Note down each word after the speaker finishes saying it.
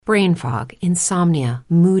Brain fog, insomnia,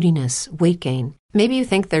 moodiness, weight gain. Maybe you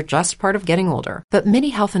think they're just part of getting older, but MIDI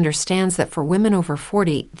Health understands that for women over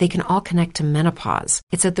 40, they can all connect to menopause.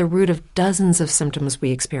 It's at the root of dozens of symptoms we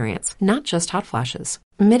experience, not just hot flashes.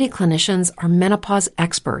 MIDI clinicians are menopause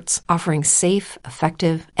experts, offering safe,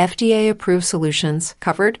 effective, FDA-approved solutions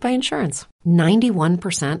covered by insurance.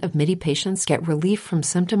 91% of MIDI patients get relief from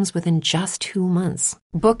symptoms within just 2 months.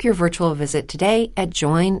 Book your virtual visit today at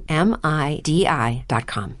joinmidi.com.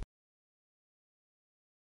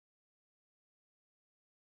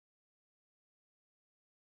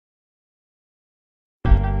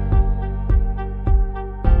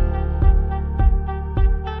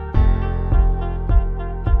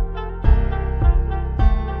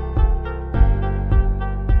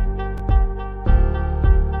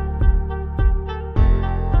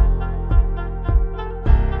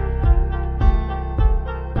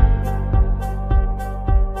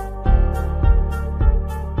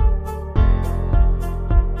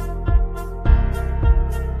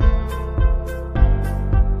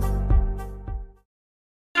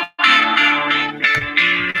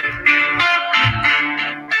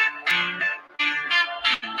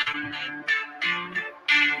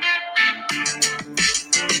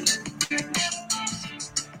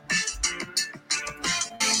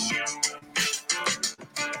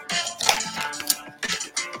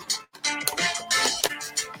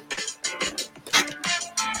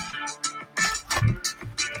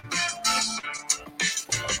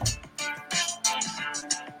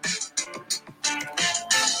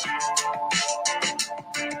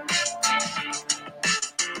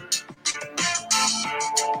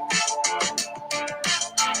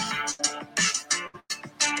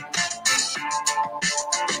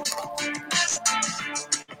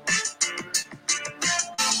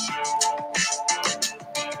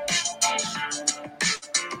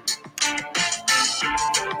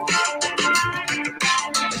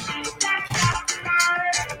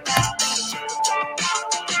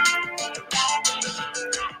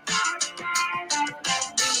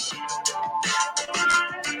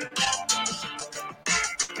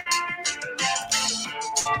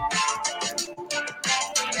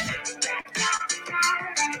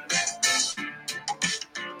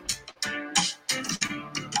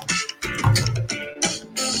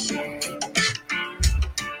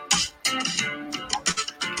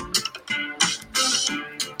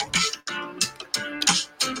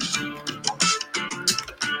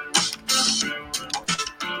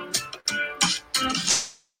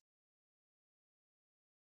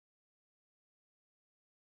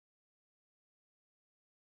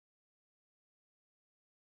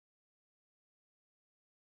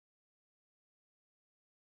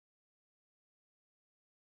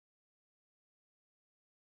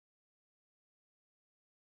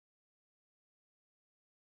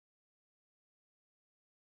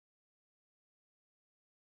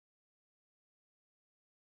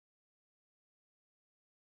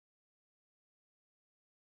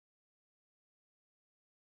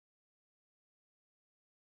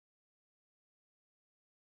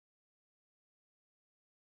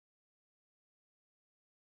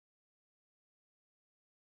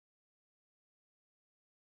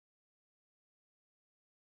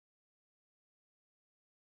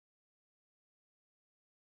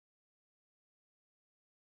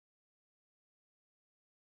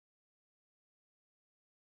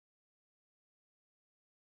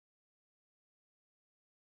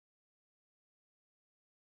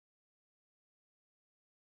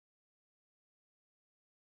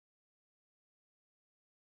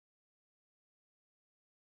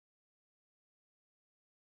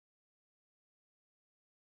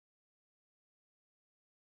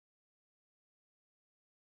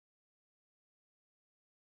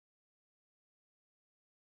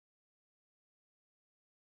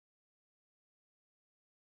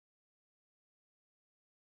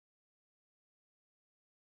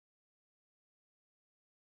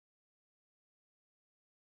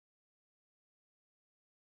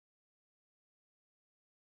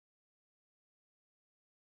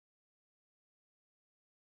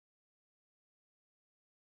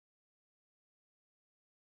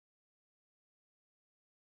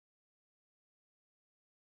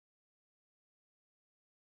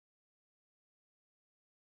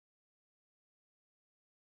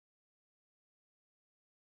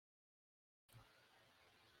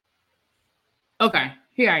 Okay,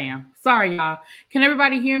 here I am. Sorry, y'all. Can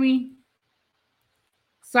everybody hear me?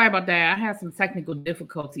 Sorry about that. I had some technical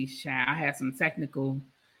difficulties, chat. I had some technical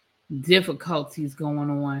difficulties going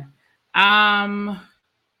on.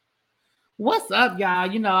 What's up,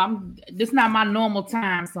 y'all? You know, this not my normal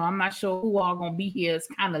time, so I'm not sure who all gonna be here. It's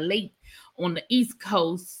kind of late on the East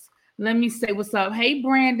Coast. Let me say what's up. Hey,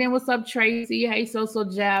 Brandon. What's up, Tracy? Hey, So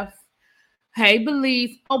Jeff. Hey,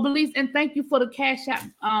 Belize. Oh, Belize, and thank you for the cash app,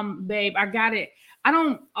 babe. I got it. I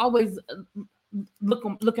don't always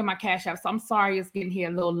look at my cash app, so I'm sorry it's getting here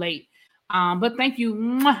a little late. But thank you.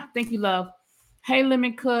 Mwah. Thank you, love. Hey,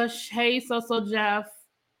 Lemon Kush. Hey, So Jeff.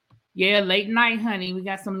 Yeah, late night, honey. We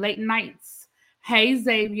got some late nights. Hey,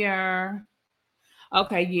 Xavier.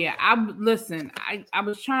 Okay, yeah. I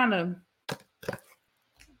was trying to.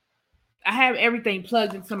 I have everything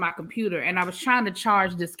plugged into my computer, and I was trying to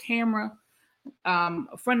charge this camera.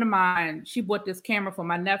 A friend of mine, she bought this camera for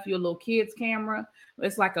my nephew, a little kid's camera.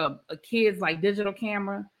 It's like a kid's like digital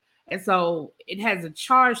camera, and so it has a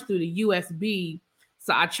charge through the USB.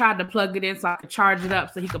 So I tried to plug it in so I could charge it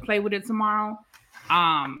up so he could play with it tomorrow.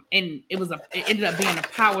 And it ended up being a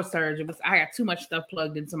power surge. I had too much stuff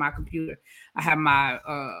plugged into my computer. I have my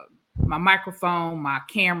microphone, my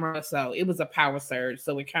camera, so it was a power surge.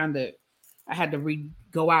 So I had to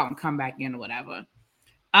go out and come back in or whatever.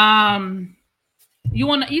 You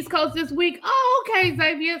on the East Coast this week? Oh, okay,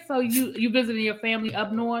 Xavier. So you visiting your family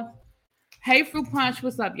up north? Hey, Fruit Punch,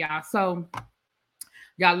 what's up, y'all? So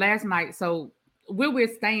y'all, last night, so we're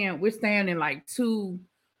staying in like two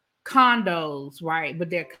condos, right?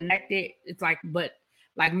 But they're connected. It's like, but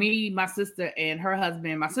like me, my sister and her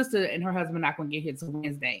husband not gonna get here till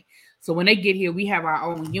Wednesday. So when they get here, we have our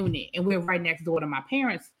own unit, and we're right next door to my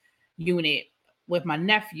parents' unit with my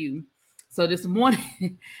nephew. So this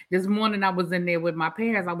morning I was in there with my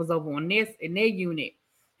parents. I was over in their unit,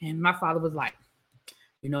 and my father was like,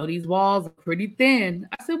 "You know, these walls are pretty thin."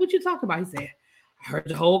 I said, "What you talking about?" He said, "I heard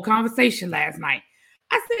the whole conversation last night."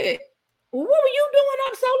 I said, "What were you doing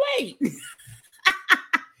up so late?"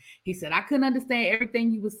 He said, "I couldn't understand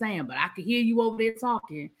everything you were saying, but I could hear you over there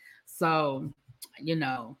talking." So, you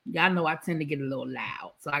know, y'all know I tend to get a little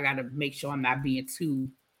loud. So I got to make sure I'm not being too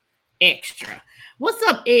extra. What's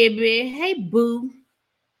up, Abby? Hey, boo.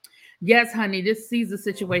 Yes, honey, this Caesar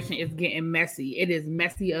situation is getting messy. It is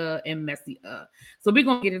messier and messier. So we're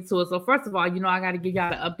going to get into it. So first of all, you know, I got to give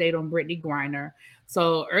y'all an update on Brittney Griner.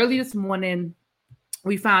 So early this morning,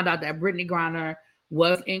 we found out that Brittney Griner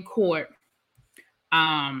was in court.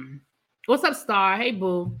 What's up, Star? Hey,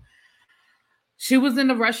 boo. She was in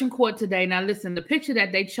the Russian court today. Now, listen, the picture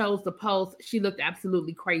that they chose to post, she looked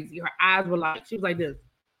absolutely crazy. Her eyes were like, she was like this.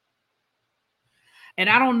 And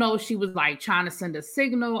I don't know if she was like trying to send a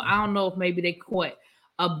signal. I don't know if maybe they caught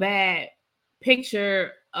a bad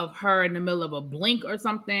picture of her in the middle of a blink or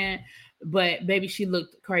something, but baby, she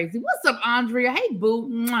looked crazy. What's up, Andrea? Hey, boo.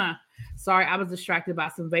 Mwah. Sorry, I was distracted by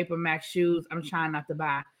some Vapor Max shoes. I'm trying not to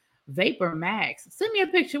buy Vapor Max. Send me a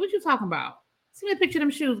picture. What you talking about? Send me a picture of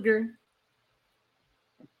them shoes, girl.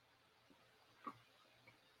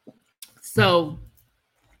 So,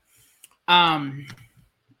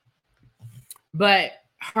 but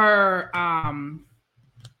her,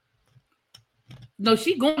 no,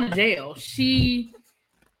 she going to jail.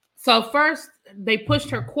 So first they pushed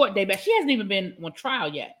her court date back. She hasn't even been on trial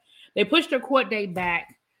yet. They pushed her court date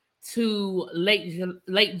back to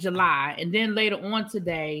late July, and then later on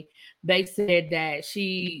today they said that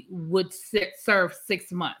she would serve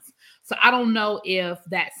 6 months. So I don't know if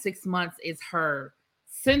that 6 months is her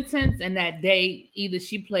sentence, and that day either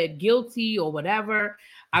she pled guilty or whatever.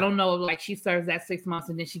 I don't know, like she serves that 6 months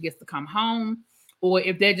and then she gets to come home, or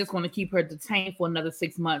if they're just going to keep her detained for another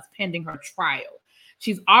 6 months pending her trial.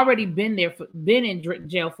 She's already been in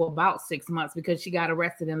jail for about 6 months because she got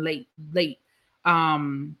arrested in late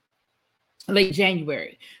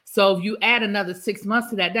January. So if you add another 6 months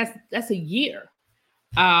to that, that's a year.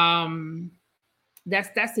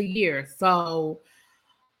 That's a year. So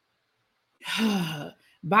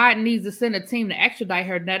Biden needs to send a team to extradite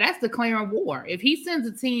her. Now that's declaring war. If he sends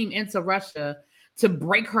a team into Russia to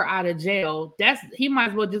break her out of jail, he might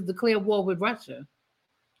as well just declare war with Russia.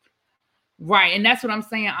 Right. And that's what I'm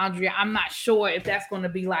saying, Andrea. I'm not sure if that's going to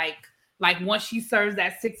be like once she serves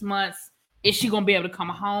that 6 months, is she going to be able to come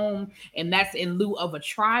home and that's in lieu of a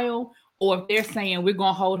trial? Or if they're saying we're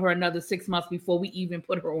going to hold her another 6 months before we even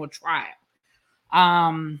put her on trial.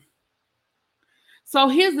 So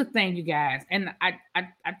here's the thing, you guys, and I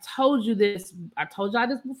told you this. I told y'all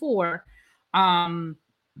this before.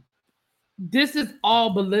 This is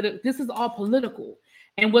all political. This is all political,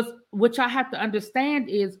 and what y'all have to understand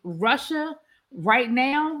is Russia right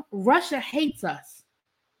now. Russia hates us.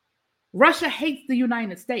 Russia hates the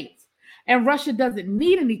United States, and Russia doesn't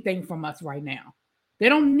need anything from us right now. They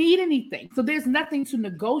don't need anything, so there's nothing to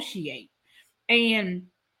negotiate. And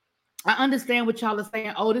I understand what y'all are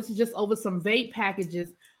saying. Oh, this is just over some vape packages,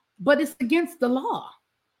 but it's against the law.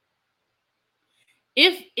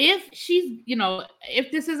 If she's,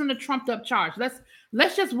 if this isn't a trumped up charge,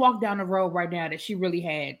 let's just walk down the road right now that she really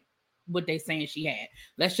had what they saying she had.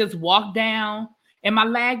 Let's just walk down. Am I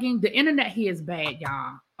lagging? The internet here is bad,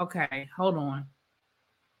 y'all. Okay, hold on.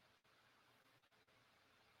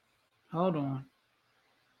 Hold on.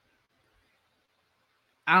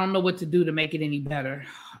 I don't know what to do to make it any better.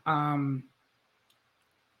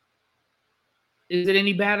 Is it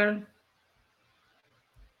any better?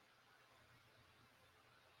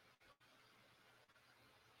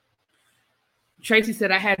 Tracy said,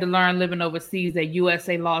 I had to learn living overseas that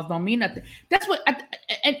USA laws don't mean nothing. That's what,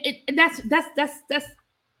 and that's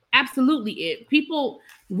absolutely it. People,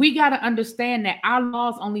 we got to understand that our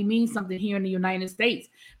laws only mean something here in the United States.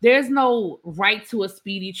 There's no right to a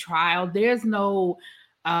speedy trial. There's no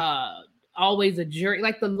always a jury.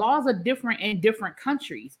 Like, the laws are different in different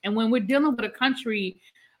countries. And when we're dealing with a country,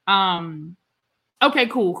 okay,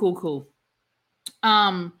 cool.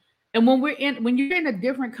 And when you're in a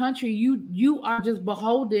different country, you are just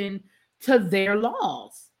beholden to their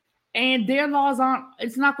laws. And their laws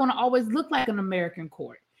it's not going to always look like an American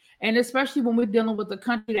court. And especially when we're dealing with a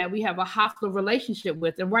country that we have a hostile relationship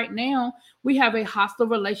with. And right now, we have a hostile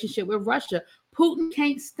relationship with Russia. Putin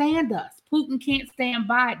can't stand us. Putin can't stand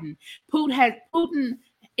Biden. Putin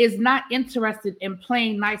is not interested in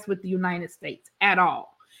playing nice with the United States at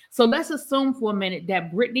all. So let's assume for a minute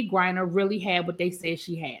that Brittany Griner really had what they said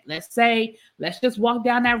she had. Let's just walk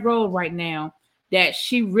down that road right now that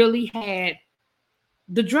she really had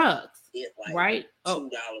the drugs, right? $2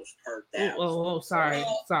 per thousand.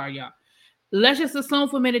 Sorry, y'all. Let's just assume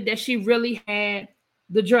for a minute that she really had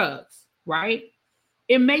the drugs, right?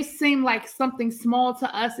 It may seem like something small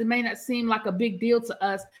to us. It may not seem like a big deal to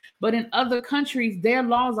us, but in other countries, their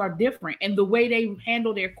laws are different. And the way they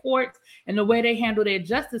handle their courts and the way they handle their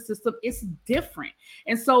justice system is different.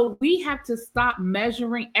 And so we have to stop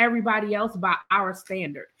measuring everybody else by our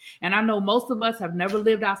standard. And I know most of us have never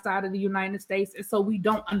lived outside of the United States, and so we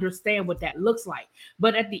don't understand what that looks like.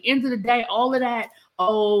 But at the end of the day, all of that,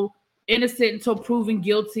 innocent until proven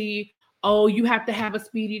guilty, you have to have a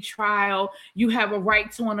speedy trial, you have a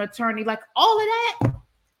right to an attorney, like all of that,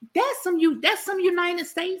 that's some United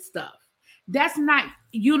States stuff. That's not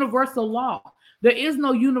universal law. There is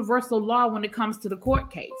no universal law when it comes to the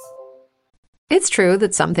court case. It's true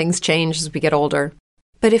that some things change as we get older.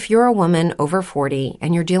 But if you're a woman over 40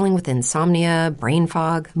 and you're dealing with insomnia, brain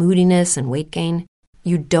fog, moodiness, and weight gain,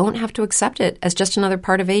 you don't have to accept it as just another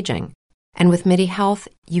part of aging. And with MIDI Health,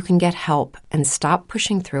 you can get help and stop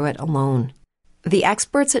pushing through it alone. The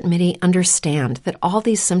experts at MIDI understand that all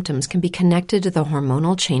these symptoms can be connected to the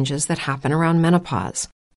hormonal changes that happen around menopause,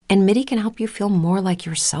 and MIDI can help you feel more like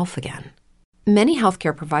yourself again. Many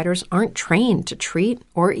healthcare providers aren't trained to treat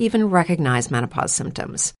or even recognize menopause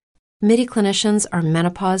symptoms. MIDI clinicians are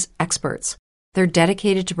menopause experts. They're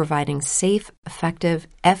dedicated to providing safe, effective,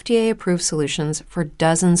 FDA-approved solutions for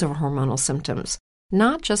dozens of hormonal symptoms,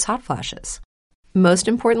 not just hot flashes. Most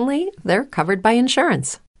importantly, they're covered by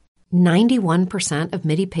insurance. 91% of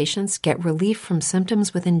MIDI patients get relief from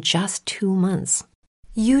symptoms within just 2 months.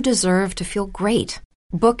 You deserve to feel great.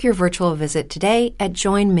 Book your virtual visit today at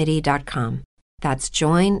joinmidi.com. That's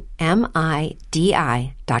joinmidi.com.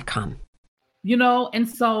 And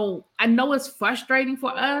so I know it's frustrating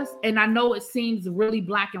for us, and I know it seems really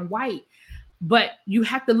black and white, but you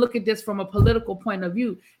have to look at this from a political point of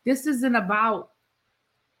view. This isn't about,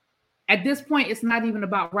 at this point, it's not even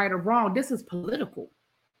about right or wrong. This is political.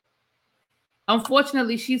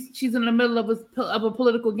 Unfortunately, she's in the middle of a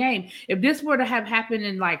political game. If this were to have happened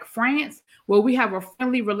in like France, where we have a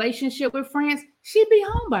friendly relationship with France, she'd be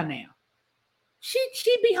home by now.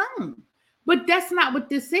 She'd be home. But that's not what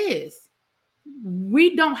this is.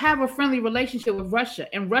 We don't have a friendly relationship with Russia,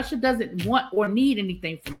 and Russia doesn't want or need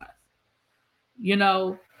anything from us.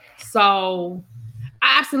 So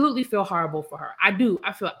I absolutely feel horrible for her. I do.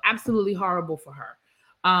 I feel absolutely horrible for her.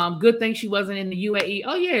 Good thing she wasn't in the UAE.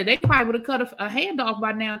 Oh yeah, they probably would have cut a hand off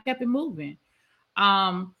by now and kept it moving.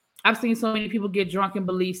 I've seen so many people get drunk in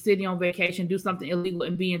Belize City on vacation, do something illegal,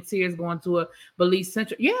 and be in tears going to a Belize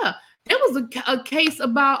Central. Yeah, there was a case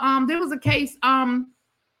about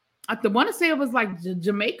I want to say it was like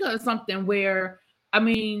Jamaica or something, where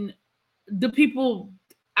the people,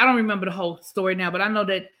 I don't remember the whole story now, but I know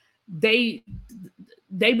that they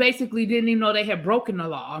basically didn't even know they had broken the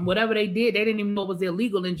law, and whatever they did, they didn't even know it was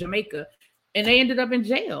illegal in Jamaica, and they ended up in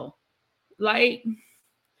jail. Like,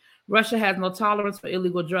 Russia has no tolerance for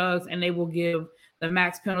illegal drugs, and they will give the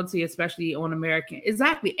max penalty, especially on American.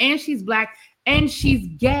 Exactly. And she's Black, and she's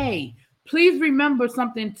gay. Please remember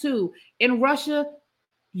something too. In Russia,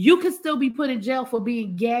 you can still be put in jail for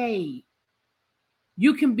being gay.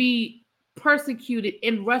 You can be persecuted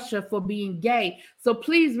in Russia for being gay. So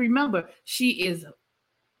please remember, she's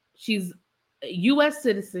a US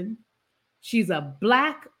citizen, she's a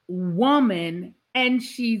Black woman, and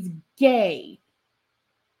she's gay.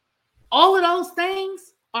 All of those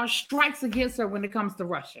things are strikes against her when it comes to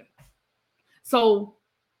Russia. So,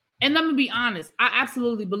 and let me be honest, I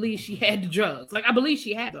absolutely believe she had the drugs. Like, I believe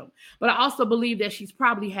she had them, but I also believe that she's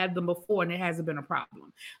probably had them before and it hasn't been a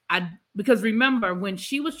problem. Because remember, when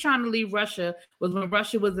she was trying to leave Russia was when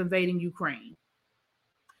Russia was invading Ukraine.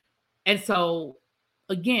 And so,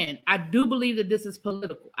 again, I do believe that this is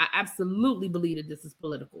political. I absolutely believe that this is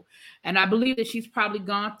political. And I believe that she's probably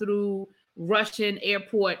gone through Russian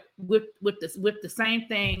airport with the same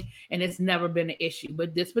thing, and it's never been an issue.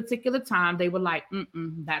 But this particular time, they were like,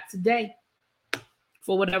 not today,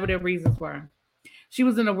 for whatever their reasons were. She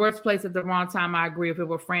was in the worst place at the wrong time. I agree. If it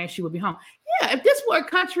were France, she would be home. Yeah, if this were a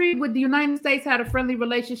country where the United States had a friendly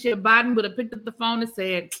relationship, Biden would have picked up the phone and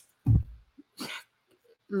said,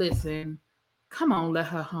 listen, come on, let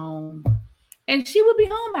her home. And she would be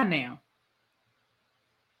home by now.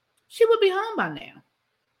 She would be home by now.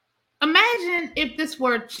 Imagine if this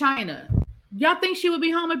were China. Y'all think she would be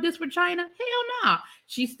home if this were China? Hell no.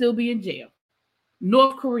 She'd still be in jail.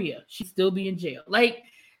 North Korea, she'd still be in jail. Like,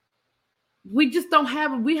 we just don't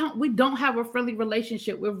have we don't have a friendly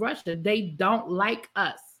relationship with Russia. They don't like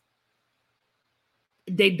us.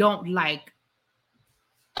 They don't like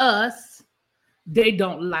us. They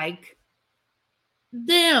don't like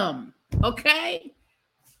them. Okay?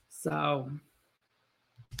 So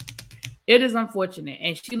it is unfortunate.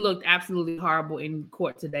 And she looked absolutely horrible in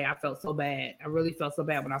court today. I felt so bad. I really felt so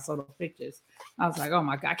bad when I saw those pictures. I was like, oh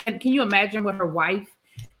my God. Can you imagine what her wife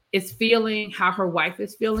is feeling, how her wife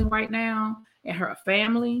is feeling right now, and her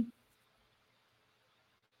family?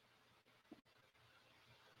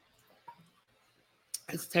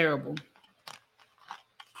 It's terrible.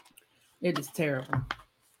 It is terrible.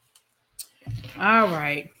 All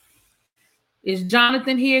right. Is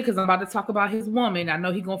Jonathan here? Because I'm about to talk about his woman. I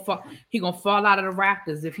know he's gonna fall out of the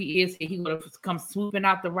Raptors. If he is here, he's gonna come swooping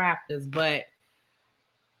out the Raptors. But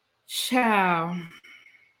child.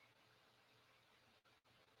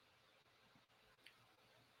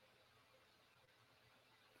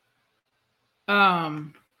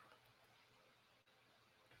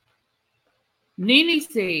 Nene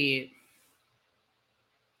said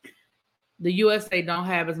the USA don't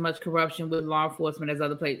have as much corruption with law enforcement as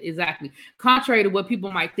other places. Exactly. Contrary to what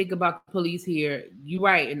people might think about the police here, you're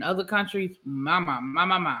right. In other countries,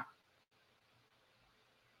 my.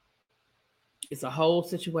 It's a whole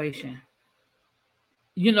situation.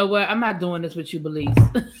 You know what? I'm not doing this with you, Belize.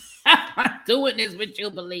 I'm not doing this with you,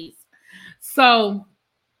 Belize. So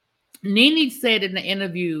Nene said in the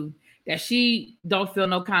interview that she don't feel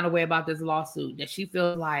no kind of way about this lawsuit, that she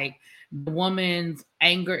feels like the woman's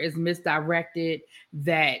anger is misdirected,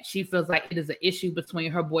 that she feels like it is an issue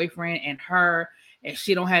between her boyfriend and her, and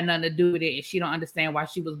she don't have nothing to do with it, and she don't understand why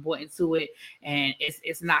she was brought into it, and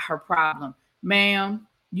it's not her problem. Ma'am,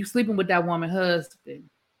 you sleeping with that woman's husband.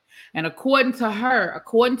 And according to her,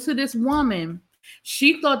 according to this woman,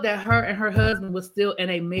 she thought that her and her husband was still in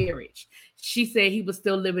a marriage. She said he was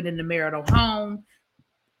still living in the marital home.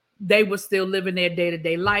 They were still living their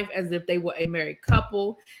day-to-day life as if they were a married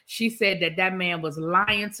couple. She said that that man was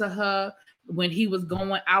lying to her when he was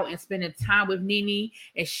going out and spending time with Nene,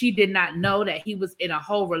 and she did not know that he was in a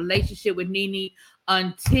whole relationship with Nene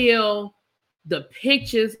until the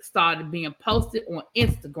pictures started being posted on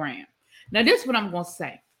Instagram. Now, this is what I'm going to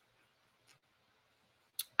say.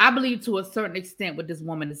 I believe to a certain extent what this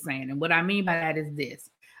woman is saying, and what I mean by that is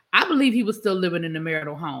this. I believe he was still living in the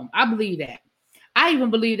marital home. I believe that. I even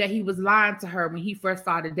believe that he was lying to her when he first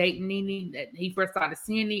started dating Nene, that he first started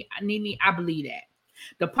seeing Nene. I believe that.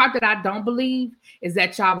 The part that I don't believe is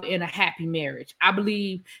that y'all were in a happy marriage. I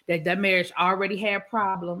believe that that marriage already had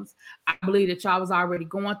problems. I believe that y'all was already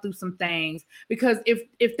going through some things, because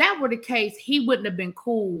if that were the case, he wouldn't have been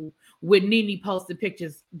cool with Nene posting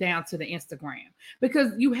pictures down to the Instagram,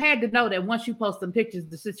 because you had to know that once you post some pictures,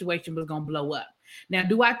 the situation was going to blow up. Now,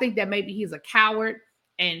 do I think that maybe he's a coward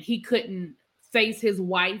and he couldn't face his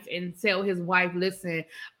wife and tell his wife, listen,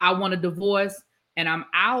 I want a divorce and I'm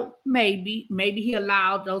out? Maybe he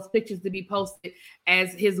allowed those pictures to be posted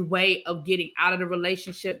as his way of getting out of the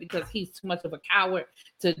relationship because he's too much of a coward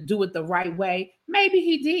to do it the right way. Maybe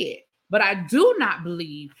he did. But I do not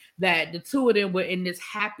believe that the two of them were in this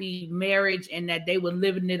happy marriage and that they were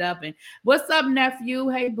living it up. And what's up, nephew?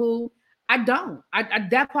 Hey, boo. I don't. I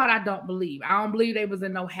that part I don't believe. I don't believe they was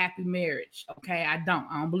in no happy marriage. Okay, I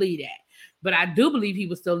don't believe that. But I do believe he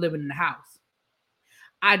was still living in the house.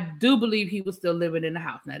 I do believe he was still living in the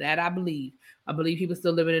house. Now that I believe. I believe he was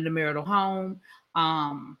still living in the marital home.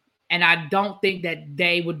 And I don't think that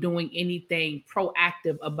they were doing anything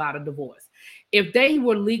proactive about a divorce. If they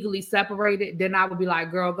were legally separated, then I would be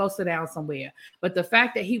like, girl, go sit down somewhere. But the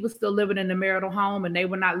fact that he was still living in the marital home and they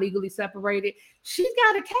were not legally separated, she's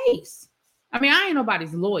got a case. I mean, I ain't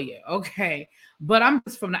nobody's lawyer, okay? But I'm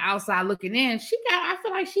just from the outside looking in. I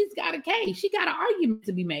feel like she's got a case. She got an argument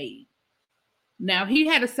to be made. Now, if he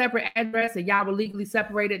had a separate address and y'all were legally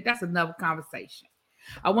separated, that's another conversation.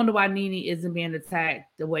 I wonder why Nene isn't being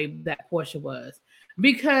attacked the way that Porsha was.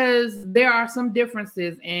 Because there are some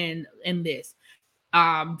differences in this.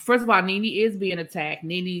 First of all, Nene is being attacked.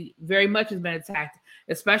 Nene very much has been attacked,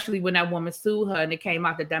 especially when that woman sued her and it came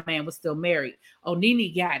out that that man was still married. Oh,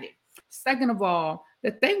 Nene got it. Second of all,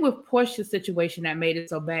 the thing with Porsha's situation that made it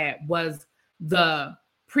so bad was the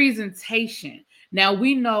presentation. Now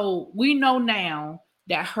we know now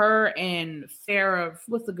that her and Farrah,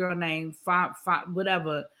 what's the girl name?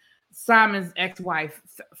 Whatever, Simon's ex-wife,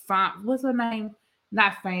 what's her name?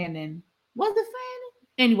 Not Fanning. Was it Fanning?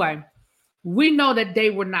 Anyway, we know that they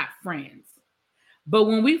were not friends. But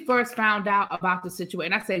when we first found out about the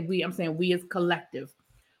situation, I say we, I'm saying we as collective.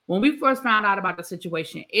 When we first found out about the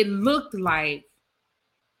situation, it looked like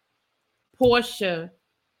Porsha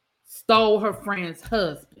stole her friend's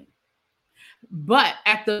husband. But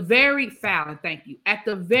at the very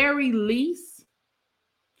least,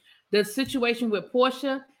 the situation with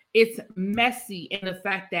Porsha, it's messy in the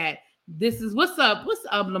fact that this is what's up,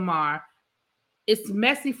 Lamar. It's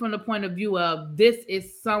messy from the point of view of this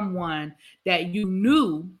is someone that you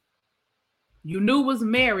knew was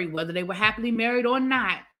married, whether they were happily married or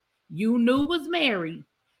not. You knew was married,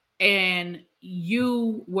 and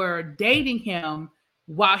you were dating him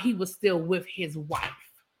while he was still with his wife.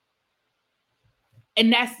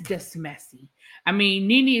 And that's just messy. I mean,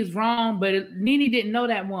 Nene is wrong, but Nene didn't know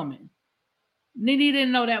that woman.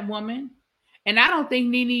 And I don't think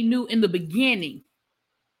Nene knew in the beginning.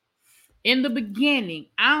 I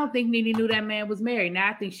don't think Nene knew that man was married. Now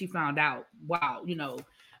I think she found out. Wow,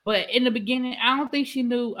 But in the beginning, I don't think she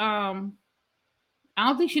knew. I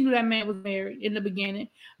don't think she knew that man was married in the beginning.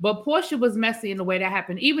 But Porsha was messy in the way that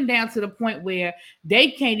happened, even down to the point where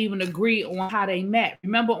they can't even agree on how they met.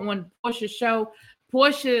 Remember on Porsha's show,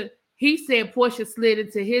 he said Porsha slid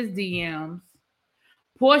into his DMs.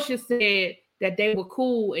 Porsha said that they were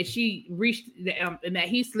cool, and she reached and that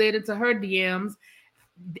he slid into her DMs.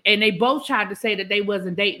 And they both tried to say that they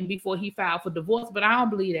wasn't dating before he filed for divorce, but I don't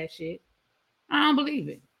believe that shit. I don't believe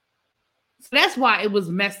it. So that's why it was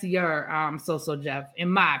messier, So Jeff, in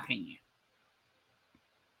my opinion.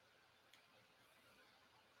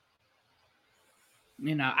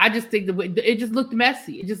 I just think it just looked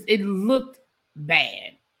messy. It looked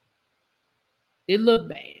bad. It looked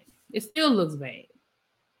bad. It still looks bad.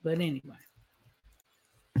 But anyway.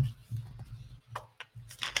 I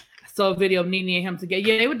saw a video of Nene and him together.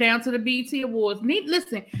 Yeah, they were down to the BET Awards.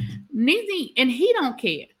 Listen, Nene, and he don't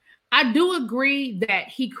care. I do agree that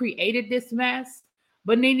he created this mess.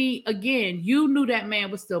 But Nene, again, you knew that man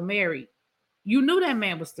was still married. You knew that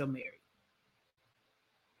man was still married.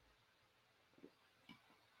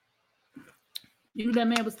 You knew that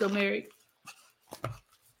man was still married.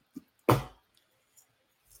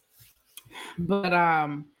 But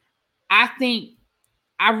I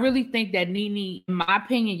really think that Nene, in my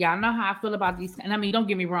opinion, y'all know how I feel about these. And I mean, don't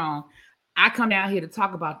get me wrong. I come down here to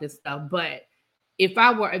talk about this stuff. But if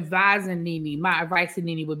I were advising Nene, my advice to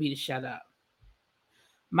Nene would be to shut up.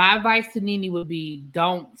 My advice to Nene would be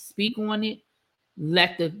don't speak on it.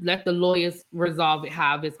 Let the lawyers resolve it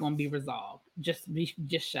however it's going to be resolved. Just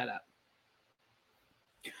shut up.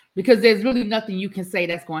 Because there's really nothing you can say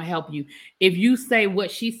that's going to help you. If you say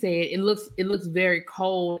what she said, it looks very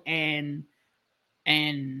cold and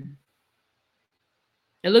it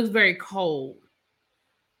looks very cold.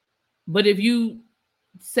 But if you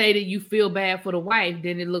say that you feel bad for the wife,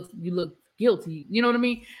 then you look guilty. You know what I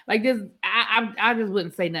mean? Like this, I just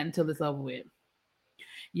wouldn't say nothing until it's over with.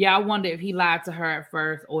 Yeah, I wonder if he lied to her at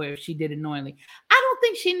first or if she did it knowingly. I don't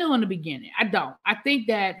think she knew in the beginning. I don't. I think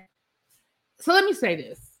that. So let me say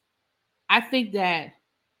this. I think that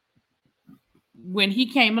when he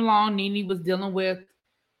came along, Nene was dealing with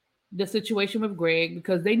the situation with Greg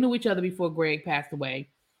because they knew each other before Greg passed away.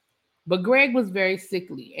 But Greg was very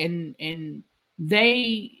sickly and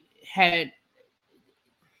they had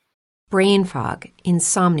brain fog,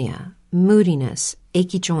 insomnia, moodiness,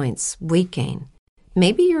 achy joints, weight gain.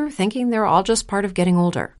 Maybe you're thinking they're all just part of getting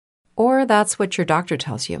older. or that's what your doctor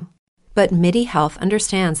tells you. But MIDI Health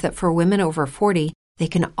understands that for women over 40, they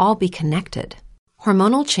can all be connected.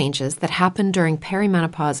 Hormonal changes that happen during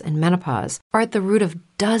perimenopause and menopause are at the root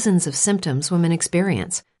of dozens of symptoms women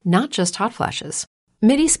experience, not just hot flashes.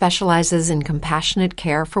 MIDI specializes in compassionate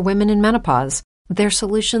care for women in menopause. Their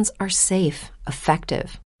solutions are safe,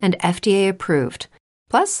 effective, and FDA approved.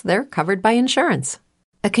 Plus, they're covered by insurance.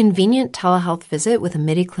 A convenient telehealth visit with a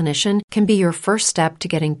MIDI clinician can be your first step to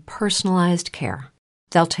getting personalized care.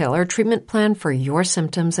 They'll tailor a treatment plan for your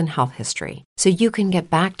symptoms and health history so you can get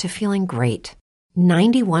back to feeling great.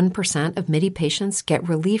 91% of MIDI patients get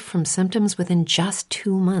relief from symptoms within just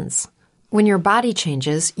 2 months. When your body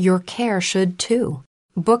changes, your care should too.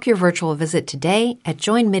 Book your virtual visit today at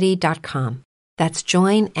joinmidi.com. That's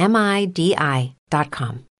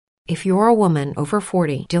joinmidi.com. If you're a woman over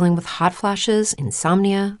 40 dealing with hot flashes,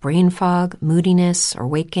 insomnia, brain fog, moodiness, or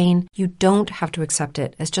weight gain, you don't have to accept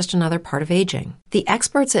it as just another part of aging. The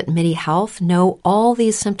experts at MIDI Health know all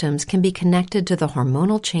these symptoms can be connected to the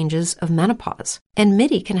hormonal changes of menopause, and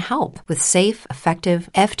MIDI can help with safe, effective,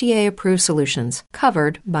 FDA-approved solutions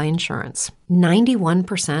covered by insurance.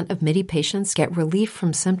 91% of MIDI patients get relief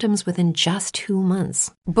from symptoms within just 2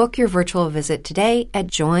 months. Book your virtual visit today at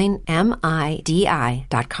joinmidi.com.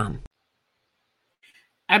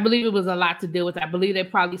 I believe it was a lot to deal with. I believe they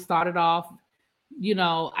probably started off,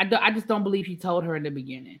 I just don't believe he told her in the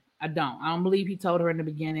beginning. I don't believe he told her in the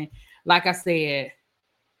beginning. Like I said,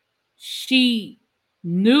 she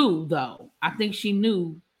knew though. I think she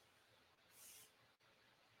knew.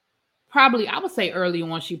 Probably, I would say early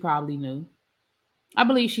on, she probably knew. I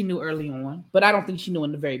believe she knew early on, but I don't think she knew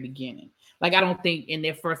in the very beginning. Like, I don't think in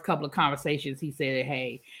their first couple of conversations, he said,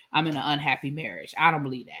 hey, I'm in an unhappy marriage. I don't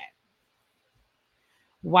believe that.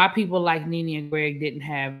 Why people like Nene and Greg didn't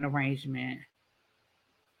have an arrangement.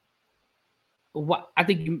 What I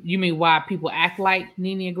think you mean why people act like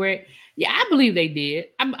Nene and Greg? Yeah, I believe they did.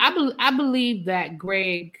 I believe that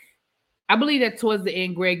Greg, I believe that towards the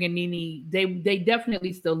end, Greg and Nene, they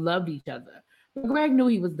definitely still loved each other. But Greg knew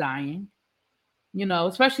he was dying.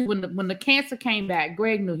 Especially when the cancer came back,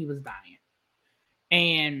 Greg knew he was dying.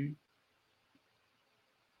 And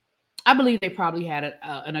I believe they probably had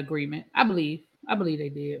an agreement. I believe they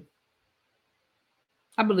did.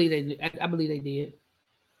 I believe they did.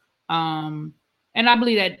 And I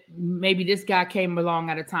believe that maybe this guy came along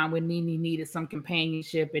at a time when Nene needed some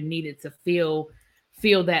companionship and needed to feel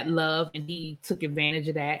that love, and he took advantage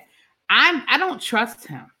of that. I don't trust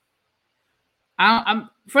him.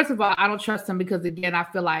 First of all, I don't trust him because, again, I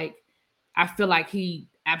feel like he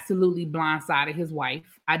absolutely blindsided his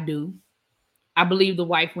wife. I do. I believe the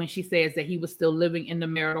wife when she says that he was still living in the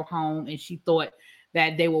marital home and she thought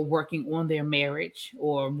that they were working on their marriage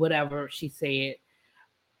or whatever she said.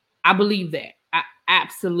 I believe that. I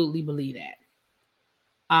absolutely believe that.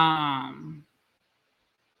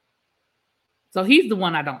 So he's the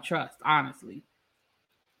one I don't trust, honestly.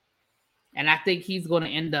 And I think he's going to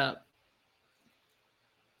end up,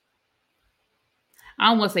 I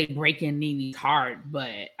don't want to say breaking Nene's heart, but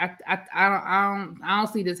I don't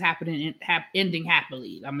see this happening, ending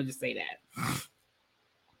happily. I'm gonna just say that.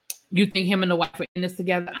 You think him and the wife are in this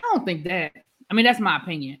together? I don't think that. I mean, that's my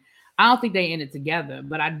opinion. I don't think they ended together,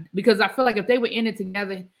 because I feel like if they were in it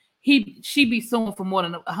together, she'd be suing for more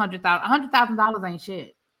than $100,000. $100,000 ain't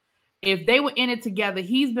shit. If they were in it together,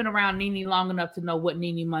 he's been around Nene long enough to know what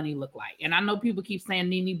Nene money looked like. And I know people keep saying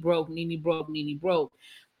Nene broke,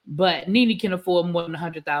 but Nene can afford more than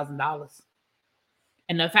 $100,000.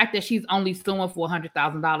 And the fact that she's only suing for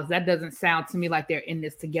 $100,000, that doesn't sound to me like they're in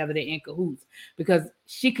this together, they're in cahoots, because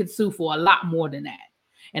she could sue for a lot more than that.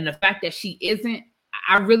 And the fact that she isn't,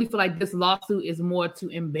 I really feel like this lawsuit is more to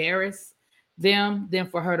embarrass them than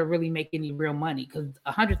for her to really make any real money, because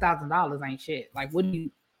 $100,000 ain't shit. Like, what's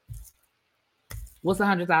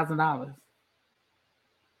 $100,000?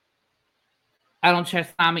 I don't trust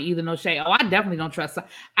Simon either, no shade. Oh, I definitely don't trust Simon.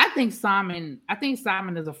 I think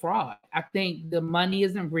Simon is a fraud. I think the money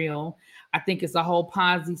isn't real. I think it's a whole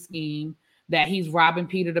Ponzi scheme that he's robbing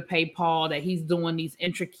Peter to pay Paul, that he's doing these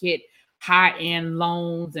intricate high-end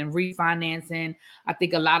loans and refinancing. I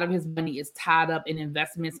think a lot of his money is tied up in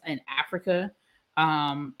investments in Africa.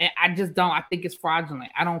 And I think it's fraudulent.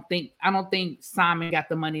 I don't think Simon got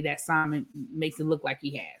the money that Simon makes it look like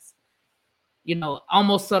he has.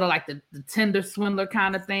 Almost sort of like the Tinder swindler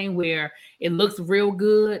kind of thing, where it looks real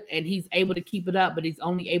good and he's able to keep it up, but he's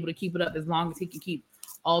only able to keep it up as long as he can keep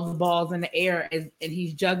all the balls in the air and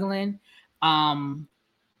he's juggling. I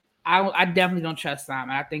definitely don't trust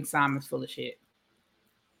Simon. I think Simon's full of shit.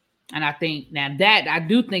 And I think now that I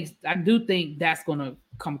do think that's going to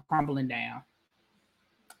come crumbling down.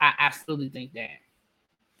 I absolutely think that.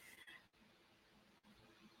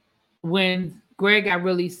 When Greg got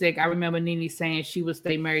really sick, I remember Nene saying she would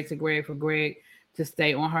stay married to Greg for Greg to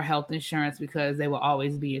stay on her health insurance because they will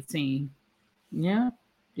always be a team. Yeah.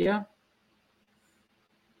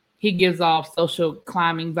 He gives off social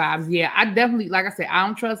climbing vibes. Yeah, I definitely, like I said, I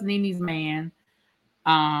don't trust Nene's man.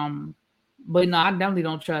 But no, I definitely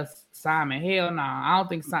don't trust Simon. Hell no. I don't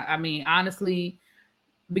think I mean, honestly,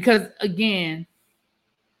 because again,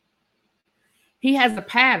 he has a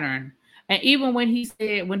pattern. And even when he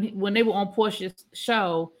said when they were on Portia's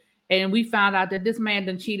show, and we found out that this man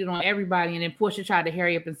done cheated on everybody, and then Portia tried to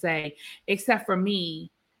hurry up and say, except for me,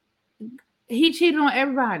 he cheated on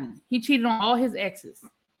everybody. He cheated on all his exes.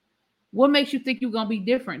 What makes you think you're gonna be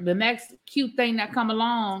different? The next cute thing that come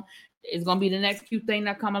along is gonna be the next cute thing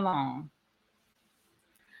that come along.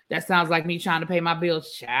 That sounds like me trying to pay my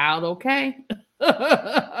bills, child. Okay,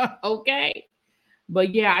 okay.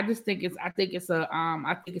 But yeah, I think it's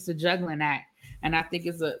a juggling act, and I think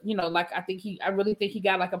it's a I really think he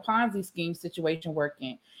got like a Ponzi scheme situation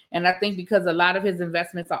working, and I think because a lot of his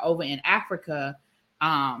investments are over in Africa,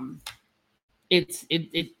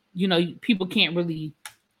 people can't really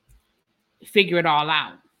figure it all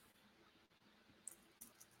out.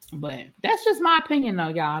 But that's just my opinion, though,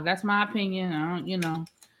 y'all. That's my opinion.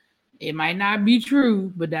 It might not be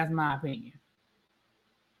true, but that's my opinion.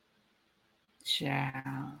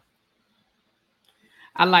 Child.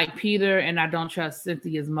 I like Peter, and I don't trust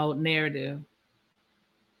Cynthia's narrative.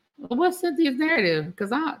 What's Cynthia's narrative?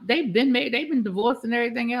 Because they've been divorced and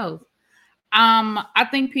everything else. I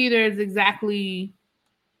think Peter is exactly.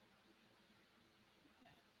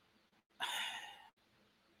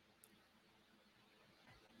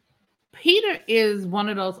 Peter is one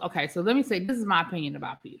of those. Okay, so let me say this is my opinion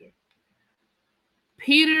about Peter.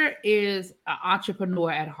 Peter is an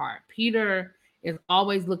entrepreneur at heart. Peter is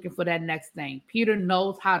always looking for that next thing. Peter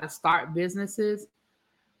knows how to start businesses.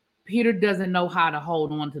 Peter doesn't know how to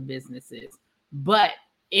hold on to businesses. But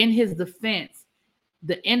in his defense,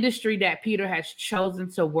 the industry that Peter has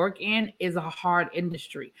chosen to work in is a hard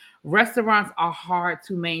industry. Restaurants are hard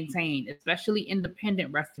to maintain, especially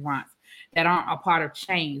independent restaurants that aren't a part of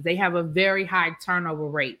chains. They have a very high turnover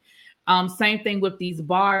rate. Same thing with these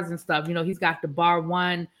bars and stuff. He's got the Bar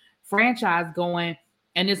One franchise going,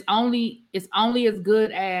 and it's only as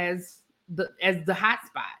good as the hot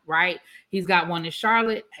spot, right? He's got one in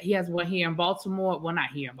Charlotte. He has one here in Baltimore. Well, not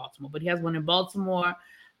here in Baltimore, but he has one in Baltimore.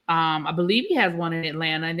 I believe he has one in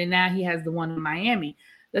Atlanta, and then now he has the one in Miami.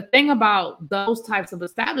 The thing about those types of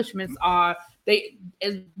establishments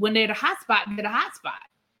when they're the hot spot, they're the hot spot.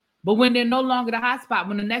 But when they're no longer the hot spot,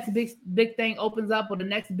 when the next big thing opens up, or the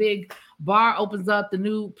next big bar opens up, the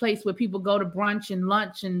new place where people go to brunch and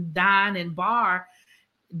lunch and dine and bar,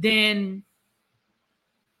 then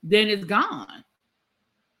it's gone.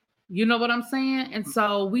 You know what I'm saying? And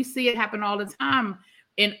so we see it happen all the time.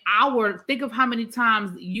 Think of how many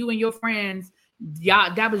times you and your friends,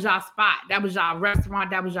 y'all, that was y'all spot, that was y'all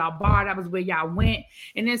restaurant, that was y'all bar, that was where y'all went.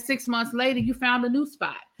 And then 6 months later, you found a new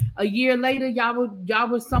spot. A year later, y'all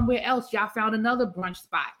were somewhere else. Y'all found another brunch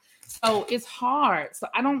spot. So it's hard. So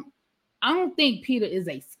I don't think Peter is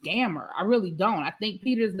a scammer. I really don't. I think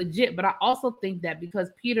Peter is legit, but I also think that because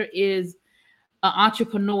Peter is an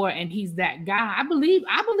entrepreneur and he's that guy, I believe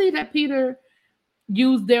that Peter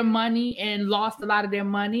used their money and lost a lot of their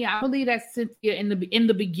money. I believe that Cynthia in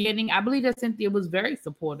the beginning, I believe that Cynthia was very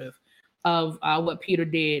supportive of what Peter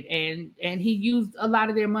did, and he used a lot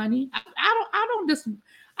of their money.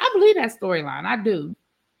 I believe that storyline. I do,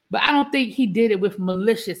 but I don't think he did it with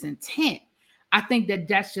malicious intent. I think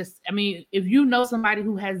that's just. I mean, if you know somebody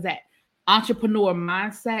who has that entrepreneur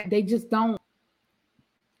mindset, they just don't.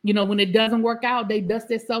 When it doesn't work out, they dust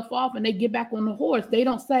themselves off and they get back on the horse. They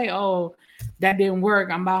don't say, "Oh, that didn't work.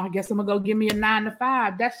 I guess I'm gonna go give me a 9 to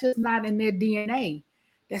 5." That's just not in their DNA.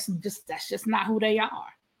 That's just not who they are.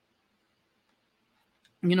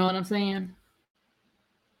 You know what I'm saying?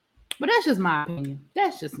 But that's just my opinion.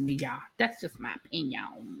 That's just me, y'all. That's just my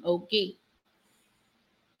opinion. Okay.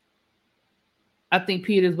 I think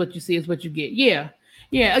Peter is what you see is what you get. Yeah.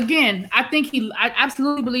 Again, I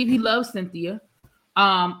absolutely believe he loves Cynthia.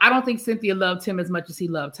 I don't think Cynthia loved him as much as he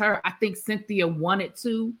loved her. I think Cynthia wanted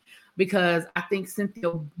to, because I think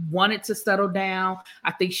Cynthia wanted to settle down.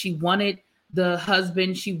 I think she wanted the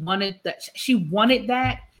husband. She wanted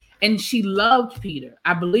that. And she loved Peter.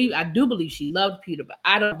 I do believe she loved Peter, but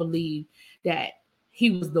I don't believe that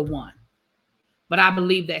he was the one. But I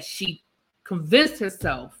believe that she convinced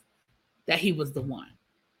herself that he was the one.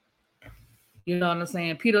 You know what I'm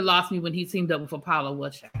saying? Peter lost me when he teamed up with Apollo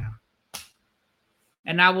Watchtower.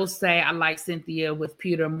 And I will say I like Cynthia with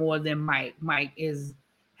Peter more than Mike. Mike is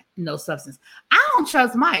no substance. I don't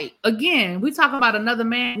trust Mike. Again, we talk about another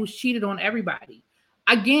man who's cheated on everybody.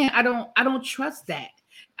 Again, I don't trust that.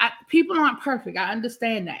 People aren't perfect. I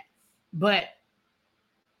understand that. But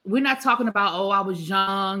we're not talking about, oh, I was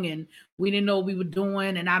young and we didn't know what we were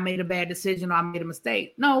doing and I made a bad decision or I made a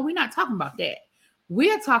mistake. No, we're not talking about that.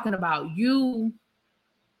 We're talking about you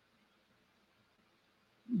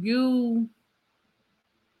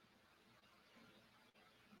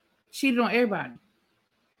cheated on everybody.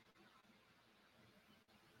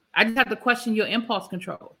 I just have to question your impulse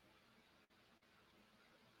control.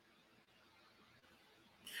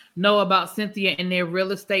 Know about Cynthia and their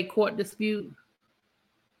real estate court dispute?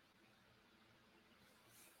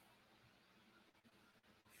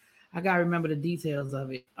 I gotta remember the details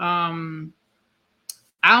of it. I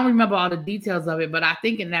don't remember all the details of it, but I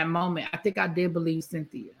think in that moment, I think I did believe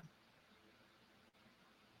Cynthia.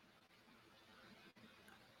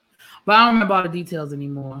 But I don't remember all the details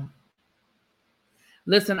anymore.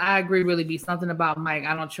 Listen, I agree, really be something about Mike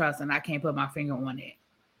I don't trust, and I can't put my finger on it.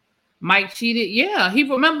 Mike cheated. Yeah, he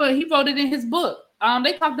wrote it in his book.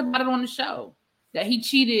 They talked about it on the show that he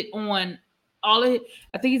cheated on all of it.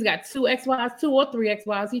 I think he's got 2 or 3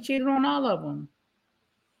 ex-wives. He cheated on all of them.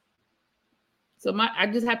 So I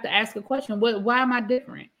just have to ask a question. Why am I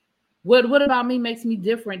different? What about me makes me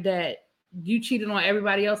different that you cheated on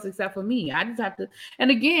everybody else except for me? I just have to. And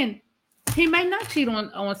again, he may not cheat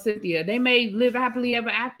on Cynthia. They may live happily ever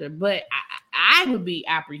after, but I would be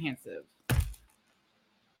apprehensive.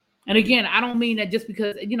 And again, I don't mean that just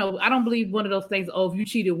because, I don't believe one of those things, oh, if you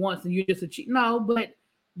cheated once and you're just a cheat. No, but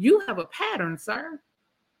you have a pattern, sir.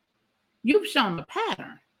 You've shown a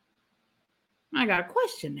pattern. I got to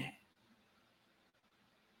question that.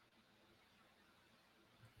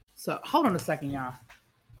 So hold on a second, y'all.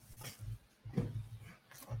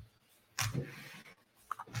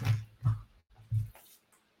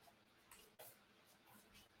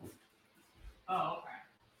 Oh, okay.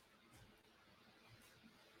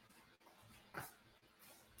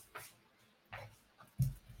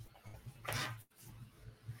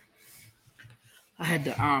 I had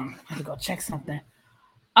to go check something.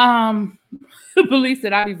 Police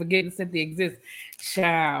said I'd be forgetting Cynthia exists.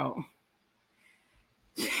 Child.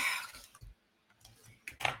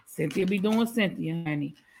 Cynthia be doing Cynthia,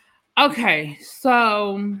 honey. Okay,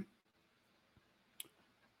 so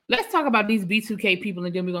let's talk about these B2K people,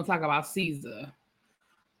 and then we're gonna talk about Caesar.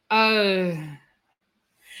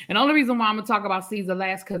 And the only reason why I'm gonna talk about Caesar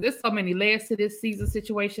last, because there's so many layers to this Caesar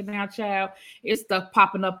situation now, child. It's stuff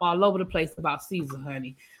popping up all over the place about Caesar,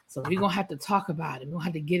 honey. So we're gonna have to talk about it. We're gonna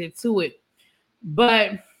have to get into it.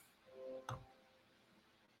 But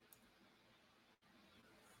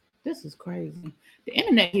this is crazy. The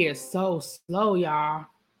internet here is so slow, y'all.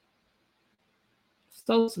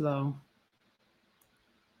 So slow.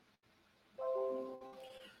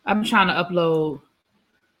 I'm trying to upload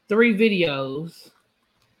 3 videos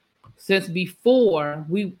since before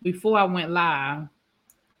I went live,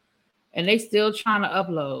 and they still trying to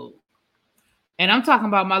upload. And I'm talking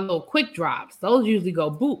about my little quick drops. Those usually go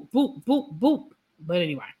boop, boop, boop, boop. But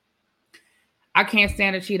anyway, I can't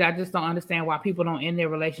stand a cheat. I just don't understand why people don't end their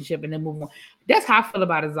relationship and then move on. That's how I feel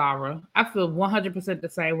about Azara. I feel 100% the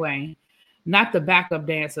same way. Not the backup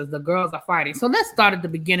dancers. The girls are fighting. So let's start at the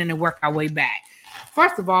beginning and work our way back.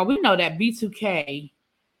 First of all, we know that B2K,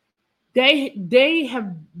 they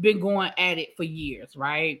have been going at it for years,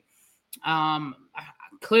 right?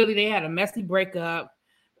 Clearly they had a messy breakup.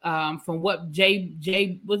 From what what's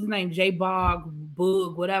his name? J-Bog,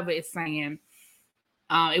 Boog, whatever it's saying.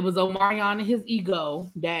 It was Omarion and his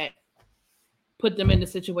ego that put them in the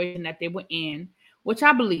situation that they were in, which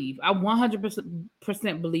I believe. I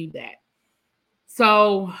 100% believe that.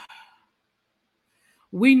 So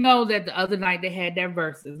we know that the other night they had their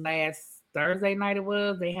verses. Last Thursday night it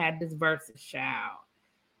was. They had this verses, child.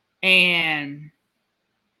 And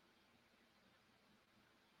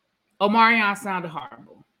Omarion sounded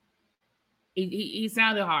horrible. He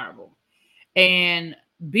sounded horrible. And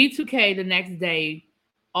B2K the next day,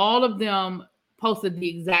 all of them posted the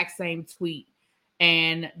exact same tweet.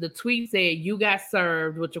 And the tweet said, "You got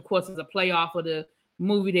served," which of course is a play off of the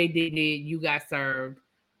movie they did, You Got Served.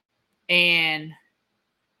 And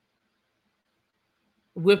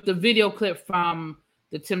with the video clip from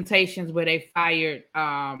the Temptations where they fired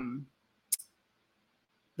the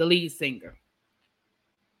lead singer.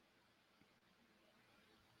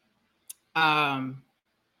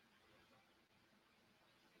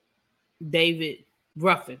 David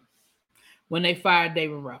Ruffin, when they fired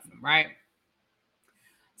David Ruffin, right?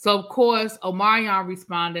 So of course, Omarion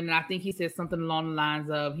responded, and I think he said something along the lines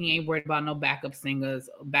of he ain't worried about no backup singers,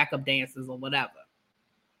 backup dancers, or whatever.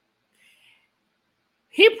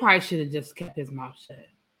 He probably should have just kept his mouth shut.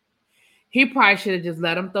 He probably should have just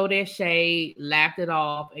let them throw their shade, laughed it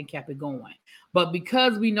off, and kept it going. But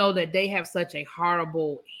because we know that they have such a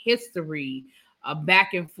horrible history, a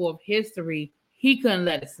back and forth history, he couldn't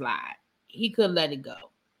let it slide. He couldn't let it go.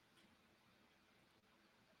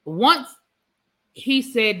 Once he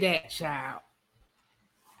said that, child,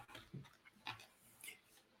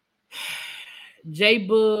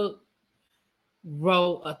 J-Boog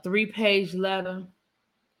wrote a 3-page letter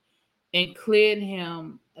and cleared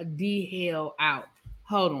him the hell out.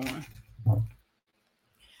 Hold on.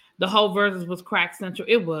 The whole verses was crack central.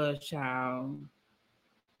 It was, child.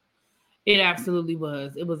 It absolutely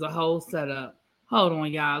was. It was a whole setup. Hold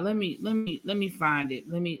on, y'all. Let me find it.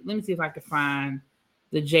 Let me see if I can find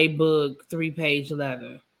the J-Boog 3-page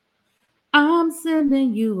letter. I'm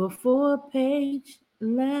sending you a 4-page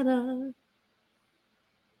letter.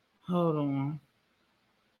 Hold on.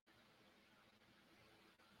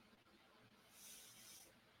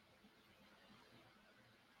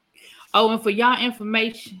 Oh, and for y'all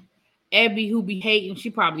information, Abby, who be hating, she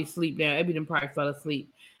probably sleep now. Abby done probably fell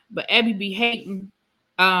asleep. But Abby be hating.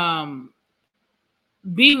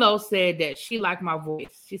 B-Lo said that she liked my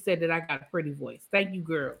voice. She said that I got a pretty voice. Thank you,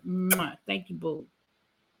 girl. Mwah. Thank you, boo.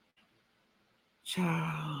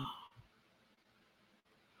 Child.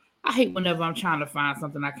 I hate whenever I'm trying to find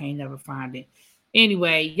something, I can't never find it.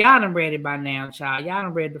 Anyway, y'all done read it by now, child. Y'all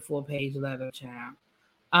done read the 4-page letter, child.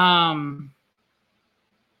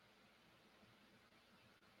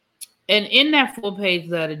 And in that 4-page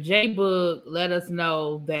letter, J-Boog let us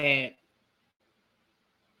know that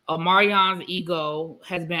Omarion's ego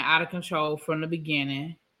has been out of control from the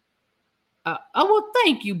beginning. Well,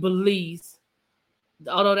 thank you, Belize.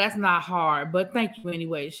 Although that's not hard, but thank you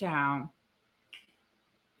anyway, child.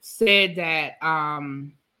 Said that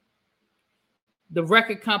the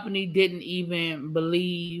record company didn't even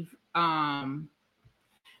believe Ma'am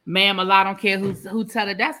Allah don't care who tell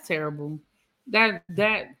it. That's terrible.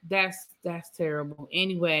 That's terrible.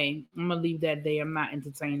 Anyway, I'm gonna leave that there. I'm not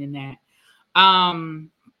entertaining that.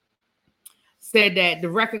 Said that the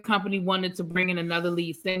record company wanted to bring in another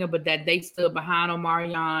lead singer, but that they stood behind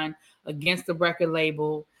Omarion against the record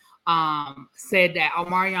label. Said that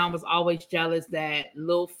Omarion was always jealous that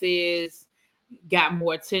Lil Fizz got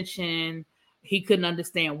more attention. He couldn't